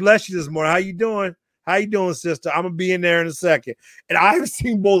 God bless you this morning. How you doing? How you doing, sister? I'm gonna be in there in a second. And I have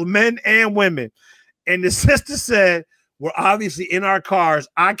seen both men and women. And the sister said, "We're obviously in our cars.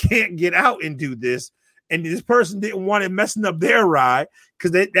 I can't get out and do this." And this person didn't want it messing up their ride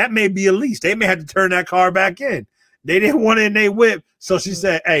because that may be a lease. They may have to turn that car back in. They didn't want it in their whip. So she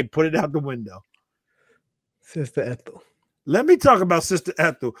said, "Hey, put it out the window." Sister Ethel. Let me talk about Sister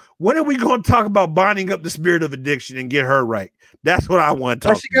Ethel. When are we going to talk about binding up the spirit of addiction and get her right? That's what I want to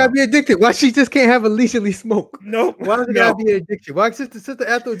talk about. Why she got to be addicted? Why she just can't have a leisurely smoke? No. Why does it got to be addiction? Why Sister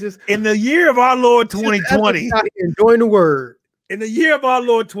Ethel just... In the year of our Lord 2020... Enjoying the word. In the year of our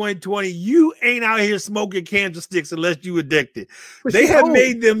Lord 2020, you ain't out here smoking candlesticks unless you addicted. But they have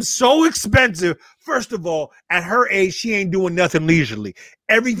made them so expensive. First of all, at her age, she ain't doing nothing leisurely.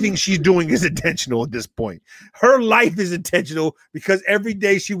 Everything she's doing is intentional at this point. Her life is intentional because every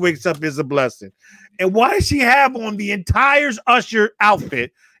day she wakes up is a blessing. And why does she have on the entire usher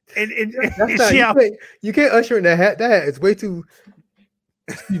outfit? And you can't usher in that hat. That hat is way too...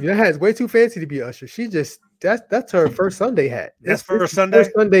 That hat is way too fancy to be usher. She just... that's her first Sunday hat. That's first Sunday.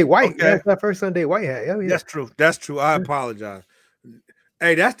 First Sunday white. Okay. That's that first Sunday white hat. Oh, yeah. That's true. That's true. I apologize.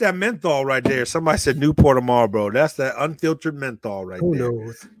 Hey, that's that menthol right there. Somebody said Newport or Marlboro. That's that unfiltered menthol right Who there. Who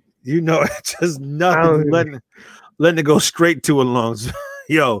knows? You know, it's just nothing. Letting it go straight to her lungs.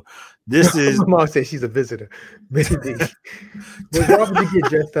 Yo, this is. My mom said she's a visitor. Maybe. But why would you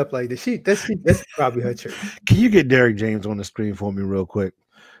get dressed up like this? That's probably her church. Can you get Derek James on the screen for me real quick?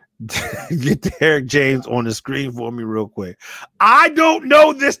 Get Derek James on the screen for me real quick. I don't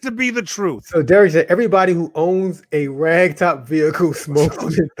know this to be the truth. So Derek said everybody who owns a ragtop vehicle smokes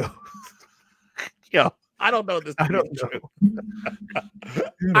menthol. Yo, I don't know this to be the truth.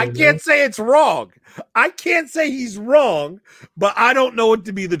 I can't say it's wrong. I can't say he's wrong, but I don't know it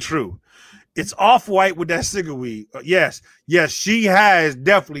to be the truth. It's off-white with that cigarette weed. Yes, she has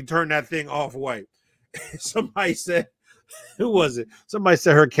definitely turned that thing off-white. Somebody said, who was it? Somebody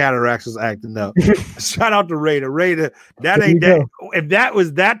said her cataracts was acting up. Shout out to Raider. Raider, that ain't that. If that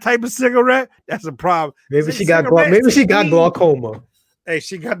was that type of cigarette, that's a problem. Maybe she got glaucoma. Hey,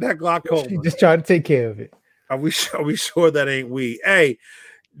 she got that glaucoma. She just trying to take care of it. Are we sure that ain't weed? Hey,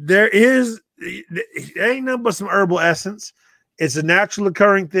 there ain't nothing but some herbal essence. It's a natural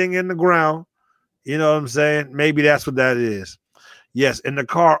occurring thing in the ground. You know what I'm saying? Maybe that's what that is. Yes, and the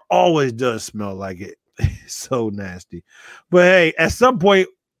car always does smell like it. It's so nasty. But hey, at some point,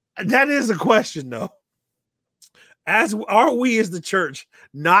 that is a question though. Are we as the church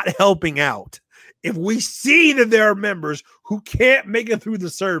not helping out? If we see that there are members who can't make it through the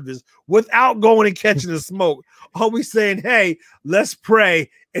service without going and catching the smoke, are we saying, hey, let's pray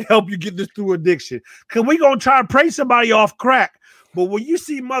and help you get this through addiction? Because we're going to try to pray somebody off crack. But when you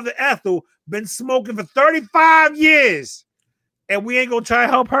see Mother Ethel been smoking for 35 years and we ain't going to try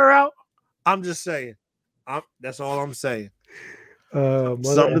to help her out, I'm just saying. That's all I'm saying.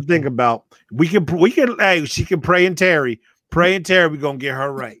 Something to think about. We can. Hey, she can pray and tarry. Pray and tarry. We're gonna get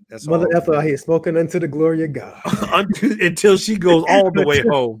her right. That's Mother all. Ethel out here smoking unto the glory of God until she goes all the way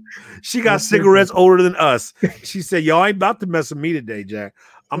home. She got cigarettes older than us. She said, "Y'all ain't about to mess with me today, Jack.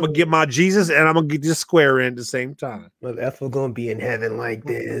 I'm gonna get my Jesus and I'm gonna get this square in at the same time." Mother Ethel gonna be in heaven like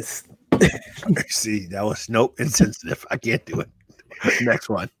this. See, that was insensitive. I can't do it. Next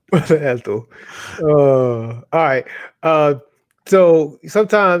one. Mother Ethel. All right. So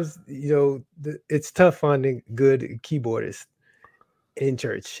sometimes, it's tough finding good keyboardists in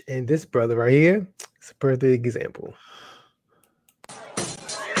church. And this brother right here is a perfect example.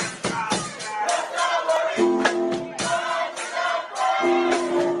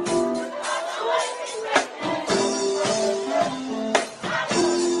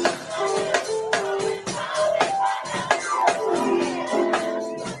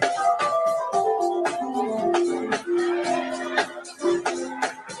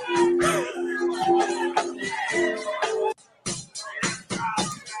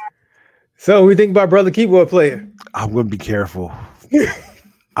 So we think about brother keyboard player. I'm gonna be careful.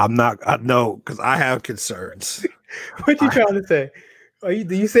 I'm not. I know because I have concerns. What you trying to say?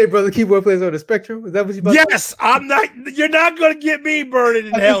 Do you say brother keyboard players on the spectrum? Is that what you? Yes, I'm not. You're not gonna get me burning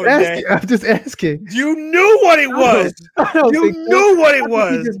in hell today. I'm just asking. You knew what it was. You knew what it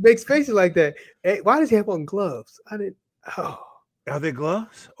was. He just makes faces like that. Hey, why does he have on gloves? I didn't. Oh, are they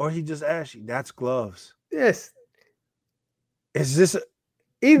gloves or he just asked you? That's gloves. Yes. Is this?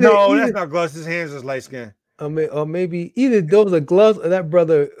 Either that's not gloves. His hands is light skin. Or maybe either those are gloves or that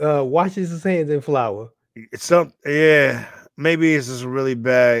brother washes his hands in flour. Maybe it's just a really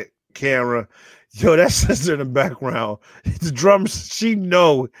bad camera. Yo, that sister in the background, the drums. She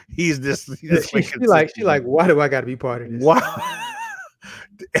know he's this. She like, why do I got to be part of this? Why?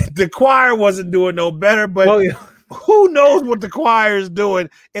 The choir wasn't doing no better, but who knows what the choir is doing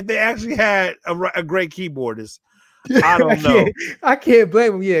if they actually had a great keyboardist. I don't know. I can't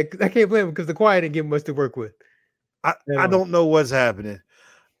blame him. Yeah, I can't blame him because the choir didn't give him much to work with. I don't know what's happening.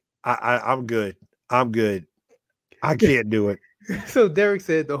 I'm good. I'm good. I can't do it. So Derek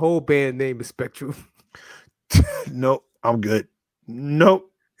said the whole band name is Spectrum. Nope, I'm good.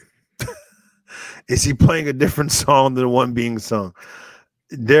 Nope. Is he playing a different song than the one being sung?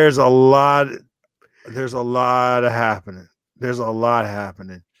 There's a lot happening. There's a lot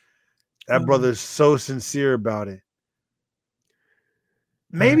happening. That brother's so sincere about it.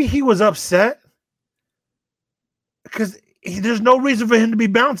 Maybe he was upset because there's no reason for him to be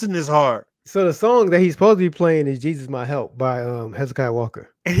bouncing this hard. So the song that he's supposed to be playing is Jesus My Help by Hezekiah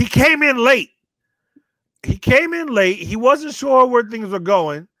Walker. And he came in late. He wasn't sure where things were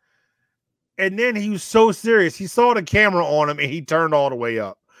going. And then he was so serious. He saw the camera on him and he turned all the way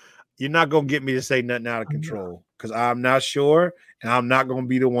up. You're not going to get me to say nothing out of control. because I'm not sure, and I'm not going to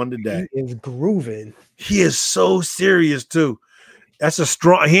be the one today. He is grooving. He is so serious too. That's a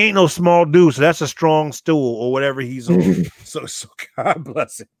strong. He ain't no small dude, so that's a strong stool or whatever he's on. so God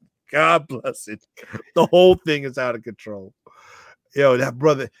bless it. God bless it. The whole thing is out of control. Yo, that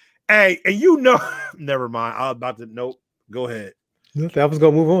brother. Hey, and never mind. I was about to. Nope. Go ahead. I was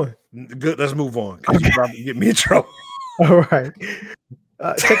gonna move on. Good. Let's move on because you're about to get me in trouble. All right.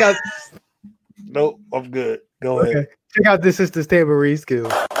 Check out. Nope. I'm good. Go ahead. Check out this sister's tambourine skill.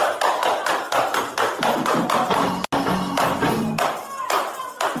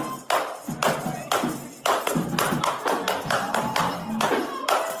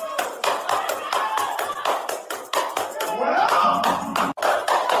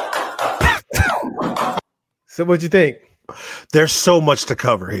 So what you think? There's so much to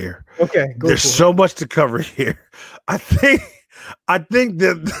cover here. Okay, there's so much to cover here. I think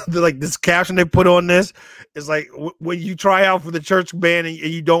that like this caption they put on this is like when you try out for the church band and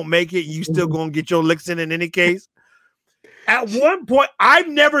you don't make it, you still gonna get your licks in any case. At one point, I've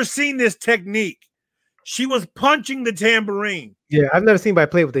never seen this technique. She was punching the tambourine. Yeah, I've never seen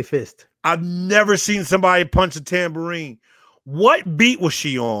anybody play with their fist. I've never seen somebody punch a tambourine. What beat was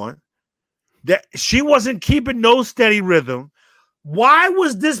she on? That she wasn't keeping no steady rhythm. Why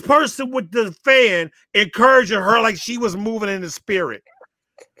was this person with the fan encouraging her like she was moving in the spirit?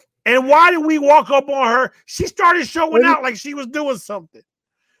 And why did we walk up on her? She started showing out like she was doing something.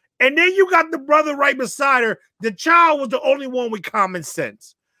 And then you got the brother right beside her. The child was the only one with common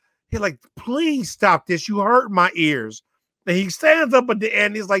sense. He's like, please stop this. You hurt my ears. And he stands up at the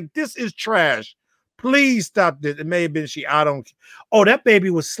end. He's like, this is trash. Please stop this. It may have been she. I don't. Oh, that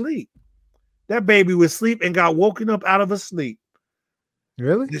baby was asleep. That baby was asleep and got woken up out of her sleep.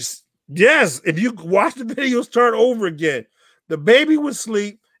 Really? Yes. If you watch the video, start over again. The baby was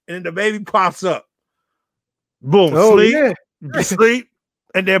asleep and then the baby pops up. Boom. Sleep,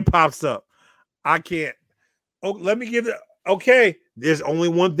 and then pops up. I can't. Oh, let me give it. Okay. There's only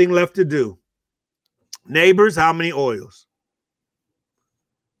one thing left to do. Neighbors, how many oils?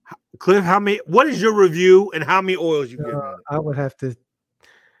 Cliff, what is your review and how many oils you give? I would have to.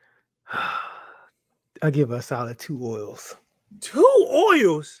 I give her a solid 2 oils. 2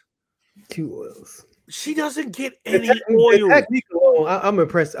 oils? 2 oils. She doesn't get any oil. The technique alone, I'm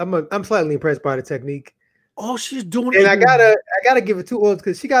impressed. I'm slightly impressed by the technique. Oh, she's doing and I gotta give her 2 oils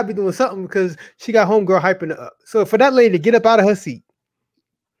because she gotta be doing something because she got homegirl hyping her up. So for that lady to get up out of her seat,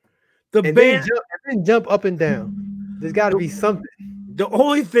 then jump up and down, there's got to be something. The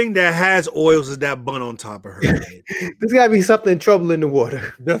only thing that has oils is that bun on top of her head. There's got to be something trouble in the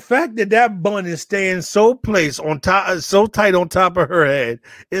water. The fact that bun is staying so tight on top of her head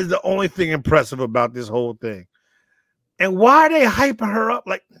is the only thing impressive about this whole thing. And why are they hyping her up?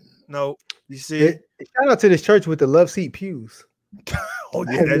 Like, no, you see. Shout out to this church with the love seat pews. Oh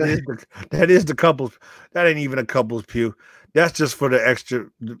yeah, that is the couples. That ain't even a couples pew. That's just for the extra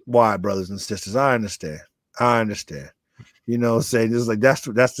wide brothers and sisters. I understand. You know, say this is like that's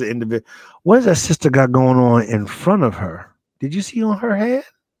the individual. What does that sister got going on in front of her? Did you see on her head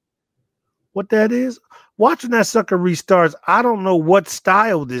what that is? Watching that sucker restarts. I don't know what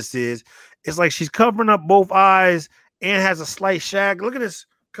style this is. It's like she's covering up both eyes and has a slight shag. Look at this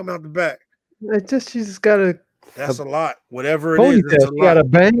coming out the back. She's just got a. That's a lot. Whatever it ponytail. is, she got a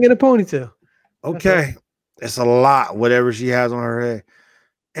bang and a ponytail. Okay, it's a lot. Whatever she has on her head.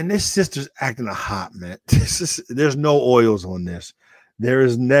 And this sister's acting a hot man. There's no oils on this. There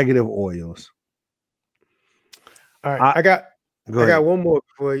is negative oils. All right, I got one more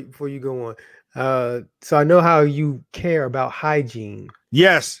before you go on. So I know how you care about hygiene.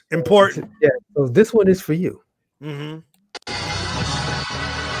 Yes, important. Yeah. So this one is for you. Mm-hmm.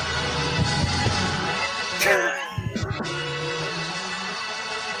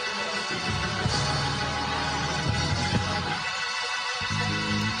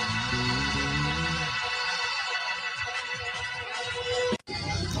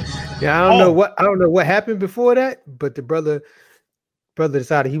 Yeah, I don't know what happened before that, but the brother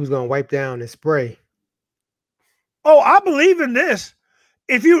decided he was going to wipe down and spray. Oh, I believe in this.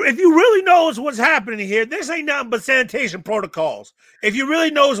 If you really knows what's happening here, this ain't nothing but sanitation protocols. If you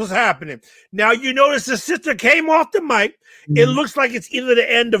really knows what's happening. Now, you notice the sister came off the mic. Mm-hmm. It looks like it's either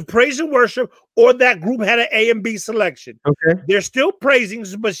the end of praise and worship or that group had an A and B selection. Okay. They're still praising,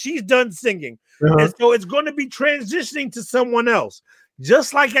 but she's done singing. Uh-huh. And so it's going to be transitioning to someone else.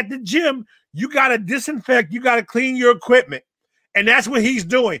 Just like at the gym, you got to disinfect, you got to clean your equipment. And that's what he's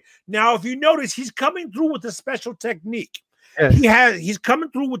doing. Now, if you notice, he's coming through with a special technique. Yes. He's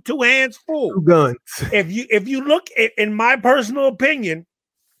coming through with 2 hands full. 2 guns. If you look in my personal opinion,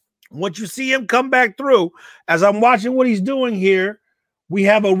 Once you see him come back through, as I'm watching what he's doing here, we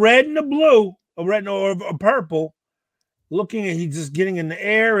have a red and a blue, a red or a purple. Looking at, he's just getting in the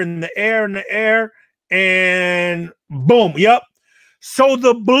air, in the air, in the air, and boom. Yep. So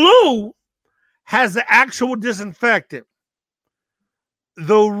the blue has the actual disinfectant.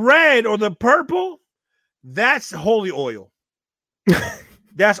 The red or the purple, that's holy oil.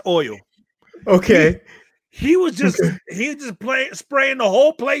 That's oil. Okay. He was just spraying the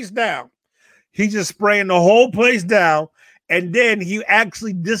whole place down. He's just spraying the whole place down, and then he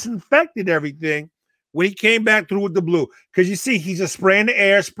actually disinfected everything when he came back through with the blue. Because you see, he's just spraying the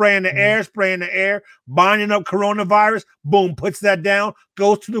air, spraying the air, spraying the air, binding up coronavirus. Boom, puts that down,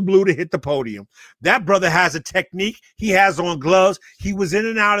 goes to the blue to hit the podium. That brother has a technique. He has on gloves. He was in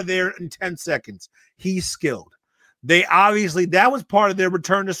and out of there in 10 seconds. He's skilled. They obviously, that was part of their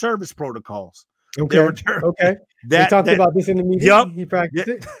return to service protocols. Okay. Okay. They talked about this in the meeting. Yep. He practiced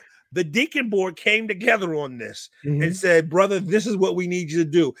it. The deacon board came together on this and said, brother, this is what we need you to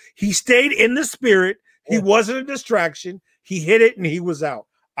do. He stayed in the spirit. He wasn't a distraction. He hit it and he was out.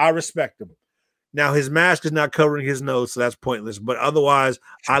 I respect him. Now, his mask is not covering his nose, so that's pointless. But otherwise,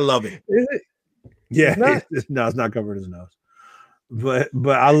 I love it. Is it? Yeah. It's not covering his nose.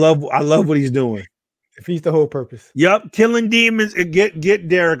 But I love what he's doing. Defeats the whole purpose. Yep, killing demons. Get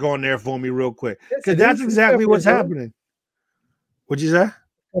Derek on there for me real quick, because that's exactly what's happening. What'd you say?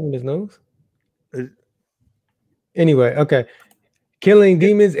 Covering his nose. Anyway, okay. Killing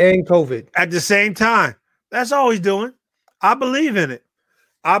demons and COVID at the same time. That's all he's doing. I believe in it.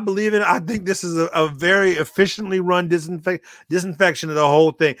 I believe in it. I think this is a very efficiently run disinfection of the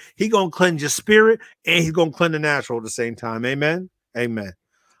whole thing. He's gonna cleanse your spirit and he's gonna cleanse the natural at the same time. Amen. Amen.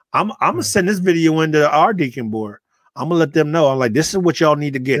 I'm gonna send this video into our deacon board. I'm gonna let them know. I'm like, this is what y'all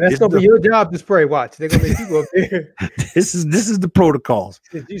need to get. That's gonna be your job to spray. Watch, they're gonna make people up there. This is the protocols.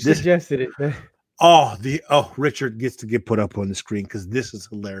 You suggested it, man. Richard gets to get put up on the screen because this is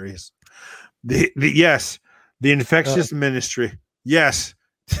hilarious. The infectious ministry. Yes,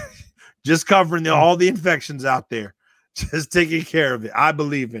 just covering all the infections out there, just taking care of it. I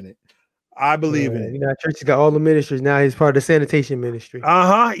believe in it. I believe in it. You know, church has got all the ministries now. He's part of the sanitation ministry.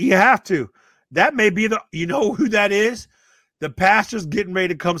 You have to. That may be you know who that is? The pastor's getting ready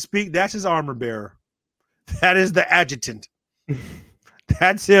to come speak. That's his armor bearer. That is the adjutant.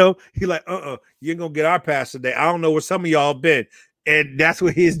 That's him. He's like, you ain't gonna get our pastor today. I don't know where some of y'all been. And that's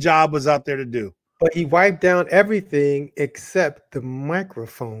what his job was out there to do. But he wiped down everything except the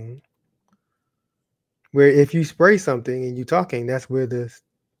microphone. Where if you spray something and you're talking, that's where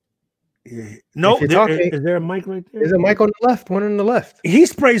no, is there a mic right there? There's a mic on the left, one on the left. He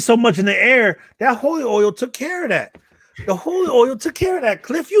sprayed so much in the air that holy oil took care of that. The holy oil took care of that.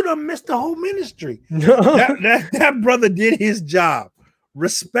 Cliff, you done missed the whole ministry. No. That brother did his job.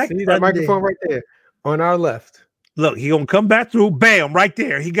 Respect. See that microphone right there on our left. Look, he gonna come back through. Bam, right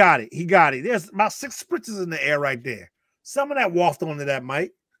there. He got it. There's about 6 spritzes in the air right there. Some of that wafted onto that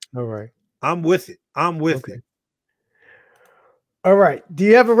mic. All right. I'm with it. it. All right. Do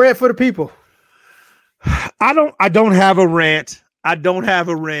you have a rant for the people? I don't have a rant. Okay.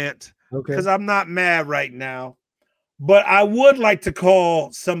 Because I'm not mad right now. But I would like to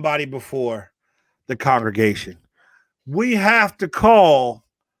call somebody before the congregation. We have to call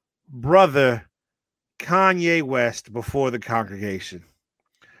brother Kanye West before the congregation.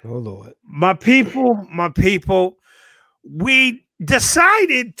 Oh Lord. My people, we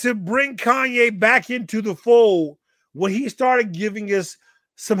decided to bring Kanye back into the fold when he started giving us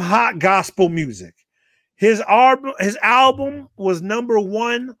some hot gospel music. His album was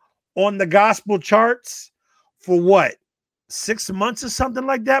 #1 on the gospel charts for what, 6 months or something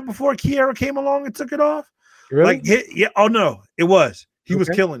like that before Kiara came along and took it off. Really? It was. He was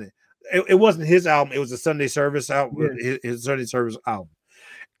killing it. It wasn't his album. It was a Sunday service album. Yeah. His Sunday service album.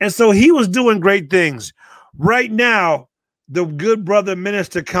 And so he was doing great things. Right now, the good brother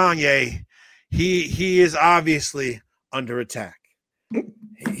minister Kanye, he is obviously under attack.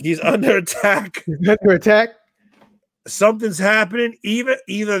 He's under attack. He's under attack. Something's happening.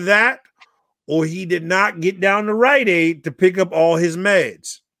 Either that, or he did not get down to Rite Aid to pick up all his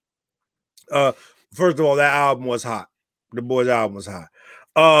meds. First of all, that album was hot. The boy's album was hot.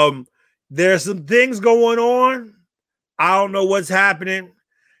 There's some things going on. I don't know what's happening.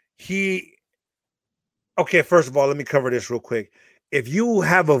 First of all, let me cover this real quick. If you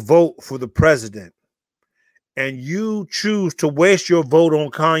have a vote for the president and you choose to waste your vote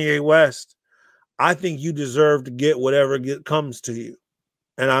on Kanye West, I think you deserve to get whatever comes to you.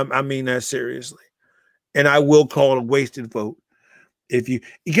 And I mean that seriously. And I will call it a wasted vote.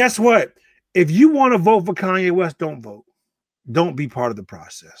 Guess what? If you want to vote for Kanye West, don't vote. Don't be part of the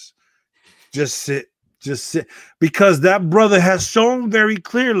process. Just sit. Because that brother has shown very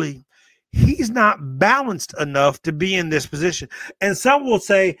clearly he's not balanced enough to be in this position. And some will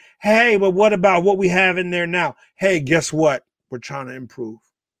say, hey, but what about what we have in there now? Hey, guess what? We're trying to improve.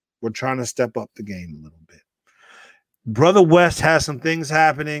 We're trying to step up the game a little bit. Brother West has some things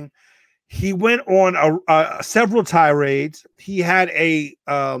happening. He went on several tirades. He had a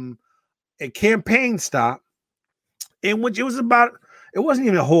campaign stop in which it wasn't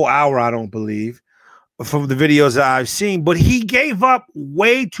even a whole hour, I don't believe, from the videos that I've seen, but he gave up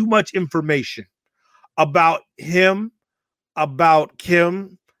way too much information about him, about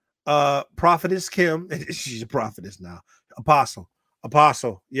Kim, prophetess Kim. She's a prophetess now. Apostle,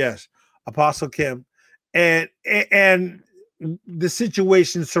 yes, Apostle Kim, and the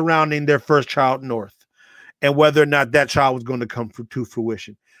situation surrounding their first child, North, and whether or not that child was going to come to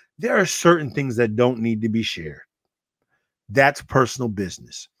fruition. There are certain things that don't need to be shared. That's personal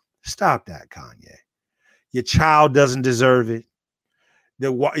business. Stop that, Kanye. Your child doesn't deserve it.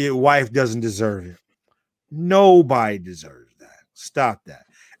 Your wife doesn't deserve it. Nobody deserves that. Stop that.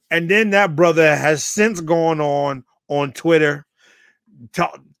 And then that brother has since gone on Twitter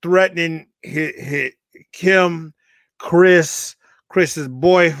threatening Kim, Chris's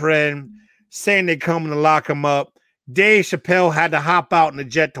boyfriend, saying they're coming to lock him up. Dave Chappelle had to hop out in a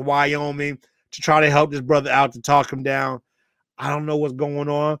jet to Wyoming to try to help this brother out to talk him down. I don't know what's going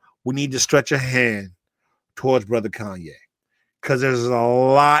on. We need to stretch a hand towards brother Kanye because there's a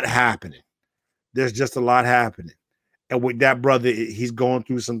lot happening. There's just a lot happening. And with that brother, he's going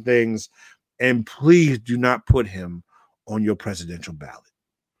through some things. And please do not put him on your presidential ballot.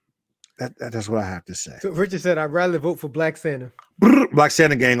 That's what I have to say. So Richard said, I'd rather vote for Black Santa. Black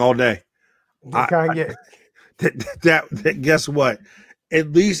Santa gang all day. Kanye. Guess what?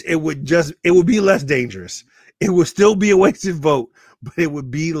 At least it would be less dangerous. It would still be a wasted vote, but it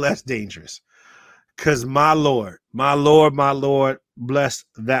would be less dangerous. Because my Lord, bless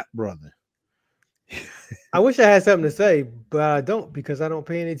that brother. I wish I had something to say, but I don't because I don't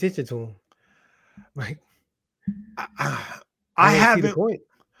pay any attention to him. Like, I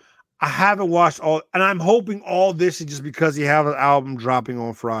haven't watched all, and I'm hoping all this is just because he has an album dropping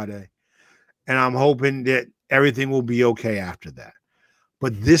on Friday, and I'm hoping that everything will be okay after that.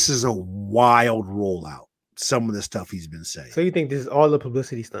 But this is a wild rollout. Some of the stuff he's been saying. So you think this is all a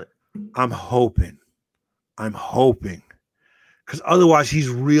publicity stunt? I'm hoping, because otherwise he's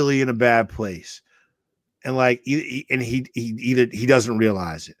really in a bad place, and he doesn't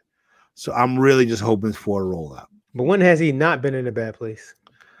realize it. So I'm really just hoping for a rollout. But when has he not been in a bad place?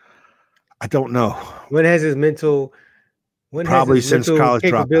 I don't know. When has his mental? Probably since college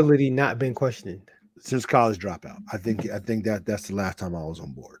capability dropout. Not been questioned? Since college dropout. I think that's the last time I was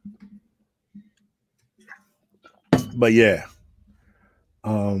on board. But yeah.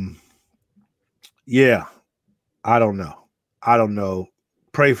 Yeah. I don't know.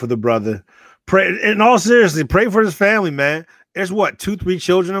 Pray for the brother. Pray, in all seriously, pray for his family, man. There's 2-3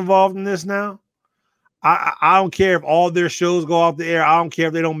 children involved in this now. I don't care if all their shows go off the air. I don't care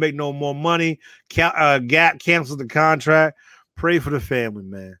if they don't make no more money. Gap cancels the contract. Pray for the family,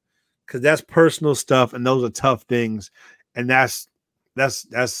 man, because that's personal stuff, and those are tough things, and that's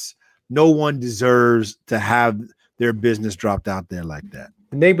no one deserves to have their business dropped out there like that.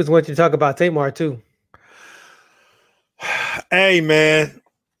 The neighbors want you to talk about Tamar too. Hey, man,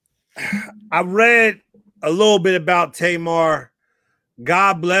 I read a little bit about Tamar.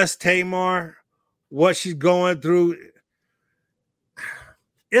 God bless Tamar. What she's going through.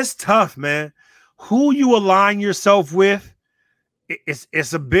 It's tough, man. Who you align yourself with,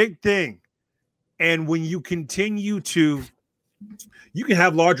 it's a big thing. And when you continue to, you can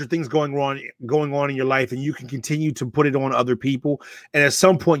have larger things going on in your life, and you can continue to put it on other people. And at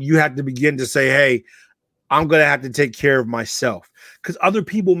some point, you have to begin to say, hey, I'm going to have to take care of myself. Because other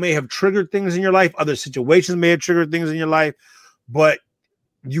people may have triggered things in your life. Other situations may have triggered things in your life. But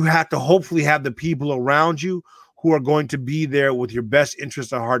you have to hopefully have the people around you who are going to be there with your best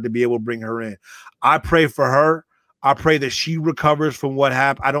interest at heart to be able to bring her in. I pray for her. I pray that she recovers from what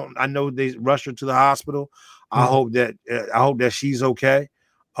happened. I know they rushed her to the hospital. I hope that she's okay.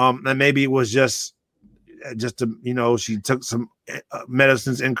 And maybe it was just she took some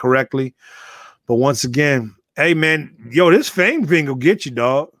medicines incorrectly. But once again, hey man, this fame thing will get you,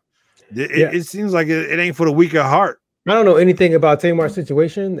 dog. It seems like it ain't for the weak at heart. I don't know anything about Tamar's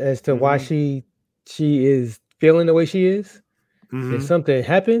situation as to why she is feeling the way she is. Did something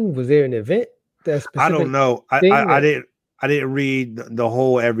happen? Was there an event? I don't know. I didn't read the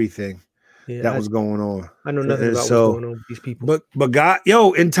whole everything. that was going on. I know nothing about what's going on with these people. But God,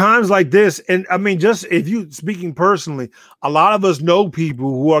 in times like this, and I mean, just if you speaking personally, a lot of us know people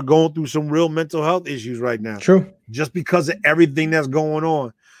who are going through some real mental health issues right now. True. Just because of everything that's going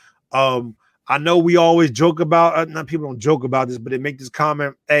on. I know we always joke about, not people don't joke about this, but they make this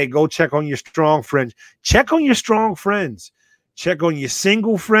comment, hey, go check on your strong friends. Check on your strong friends. Check on your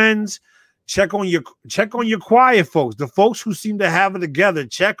single friends. Check on your quiet folks, the folks who seem to have it together.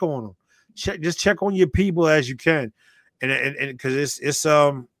 Check on them. Just check on your people as you can, and because it's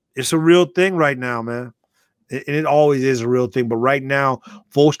a real thing right now, man. And it always is a real thing, but right now,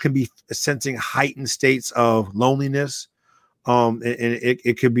 folks can be sensing heightened states of loneliness, and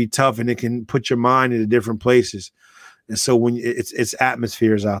it could be tough, and it can put your mind into different places. And so when it's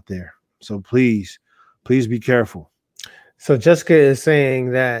atmospheres out there, so please be careful. So Jessica is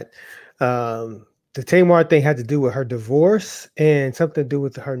saying that the Tamar thing had to do with her divorce and something to do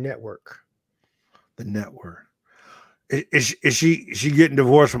with her network. The network. Is she getting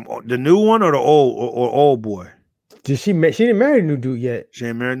divorced from the new one or the old boy? She didn't marry the new dude yet. She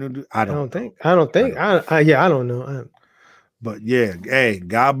ain't married the new dude. I don't think. I don't know. But yeah, hey,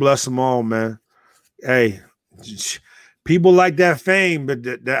 God bless them all, man. Hey, people like that fame, but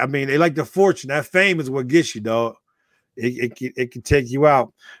I mean, they like the fortune. That fame is what gets you, dog. It can take you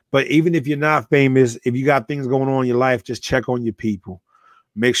out. But even if you're not famous, if you got things going on in your life, just check on your people.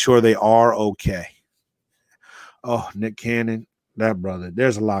 Make sure they are okay. Oh, Nick Cannon, that brother,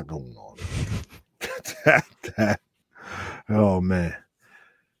 there's a lot going on. Oh, man.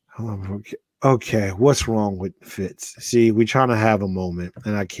 Okay, what's wrong with Fitz? See, we're trying to have a moment,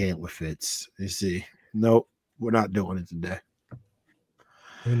 and I can't with Fitz. You see, nope, we're not doing it today.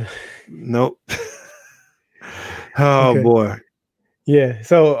 Nope. Oh, okay. Boy. Yeah,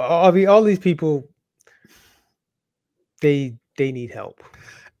 so all these people, they need help.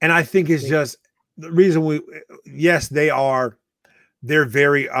 And I think it's just the reason yes, they're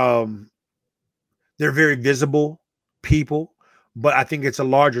very visible people, but I think it's a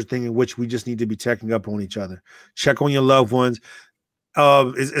larger thing in which we just need to be checking up on each other. Check on your loved ones.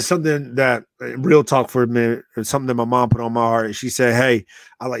 It's something that real talk for a minute, something that my mom put on my heart. She said, hey,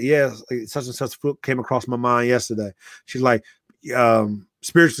 I like, yeah, such and such came across my mind yesterday. She's like,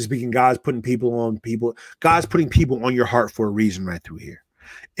 spiritually speaking, God's putting people on your heart for a reason right through here.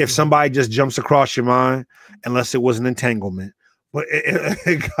 If somebody just jumps across your mind, unless it was an entanglement, but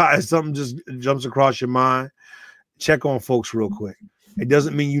if something just jumps across your mind, check on folks real quick. It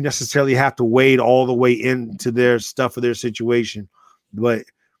doesn't mean you necessarily have to wade all the way into their stuff or their situation, but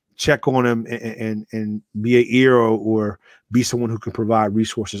check on them and be an ear or be someone who can provide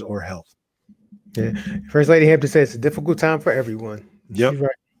resources or help. Yeah. First Lady Hampton says it's a difficult time for everyone. Yep. She's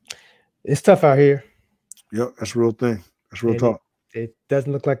right. It's tough out here. Yep. That's a real thing. That's real talk. It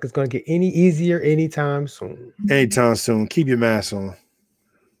doesn't look like it's going to get any easier anytime soon. Anytime soon. Keep your mask on.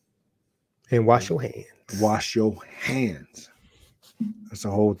 And wash your hands. Wash your hands. That's the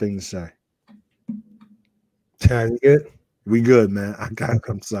whole thing to say. All right, we good? We good, man.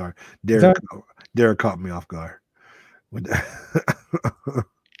 I'm sorry. Derek caught me off guard.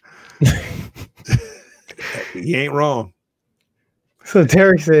 He ain't wrong. So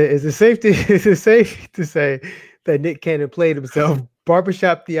Derek said, is it safe to say that Nick Cannon played himself?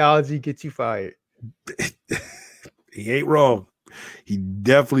 Barbershop theology gets you fired. He ain't wrong. He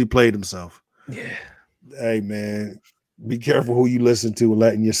definitely played himself. Yeah. Hey, man, be careful who you listen to and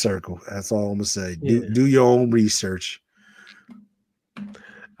let in your circle. That's all I'm gonna say. Do your own research.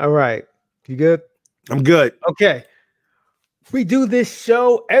 All right. You good? I'm good. Okay. We do this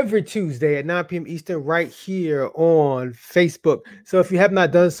show every Tuesday at 9 p.m. Eastern right here on Facebook. So if you have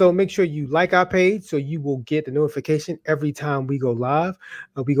not done so, make sure you like our page so you will get the notification every time we go live.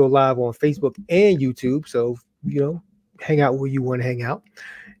 We go live on Facebook and YouTube. So, hang out where you want to hang out.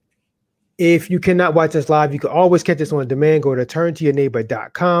 If you cannot watch us live, you can always catch us on demand. Go to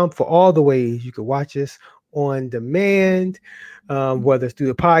turntoyourneighbor.com for all the ways you can watch us on demand, whether it's through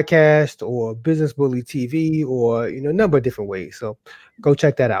the podcast or Business Bully TV or a number of different ways. So go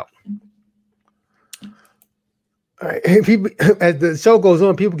check that out. All right. People, as the show goes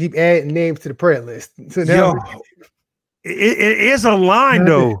on, people keep adding names to the prayer list. So now it is a line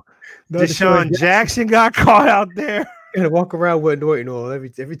though. Deshaun Jackson got caught out there. And walk around with anointing oil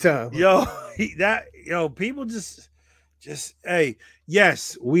every time. People just hey,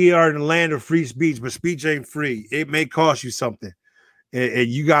 yes, we are in the land of free speech, but speech ain't free. It may cost you something, and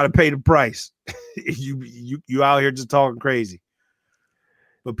you got to pay the price. you out here just talking crazy.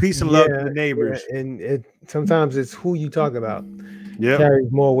 But peace and love to the neighbors. Yeah. And sometimes it's who you talk about. Yeah,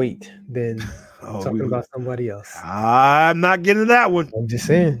 carries more weight than talking about somebody else. I'm not getting to that one. I'm just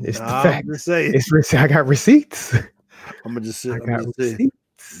saying. It's the fact. Just saying. I got receipts. I'm gonna just sit. I got receipts.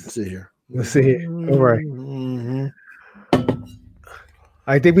 Sit here. We'll sit here. All right.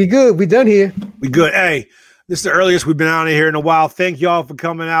 I think we good. We done here. We good. Hey, this is the earliest we've been out of here in a while. Thank y'all for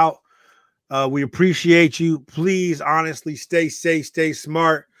coming out. We appreciate you. Please, honestly, stay safe, stay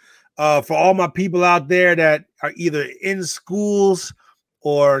smart. For all my people out there that are either in schools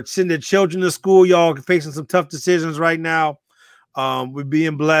or send their children to school, y'all facing some tough decisions right now. We're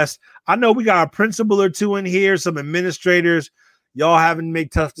being blessed. I know we got a principal or two in here, some administrators. Y'all having to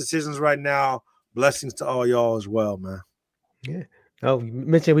make tough decisions right now. Blessings to all y'all as well, man. Yeah. Oh, you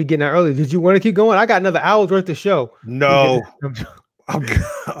mentioned we getting out early. Did you want to keep going? I got another hour's worth of show. No. I'm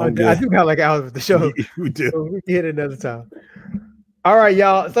I do got like hours worth of show. We do. So we can hit it another time. All right,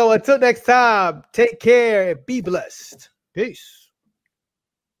 y'all. So until next time, take care and be blessed. Peace.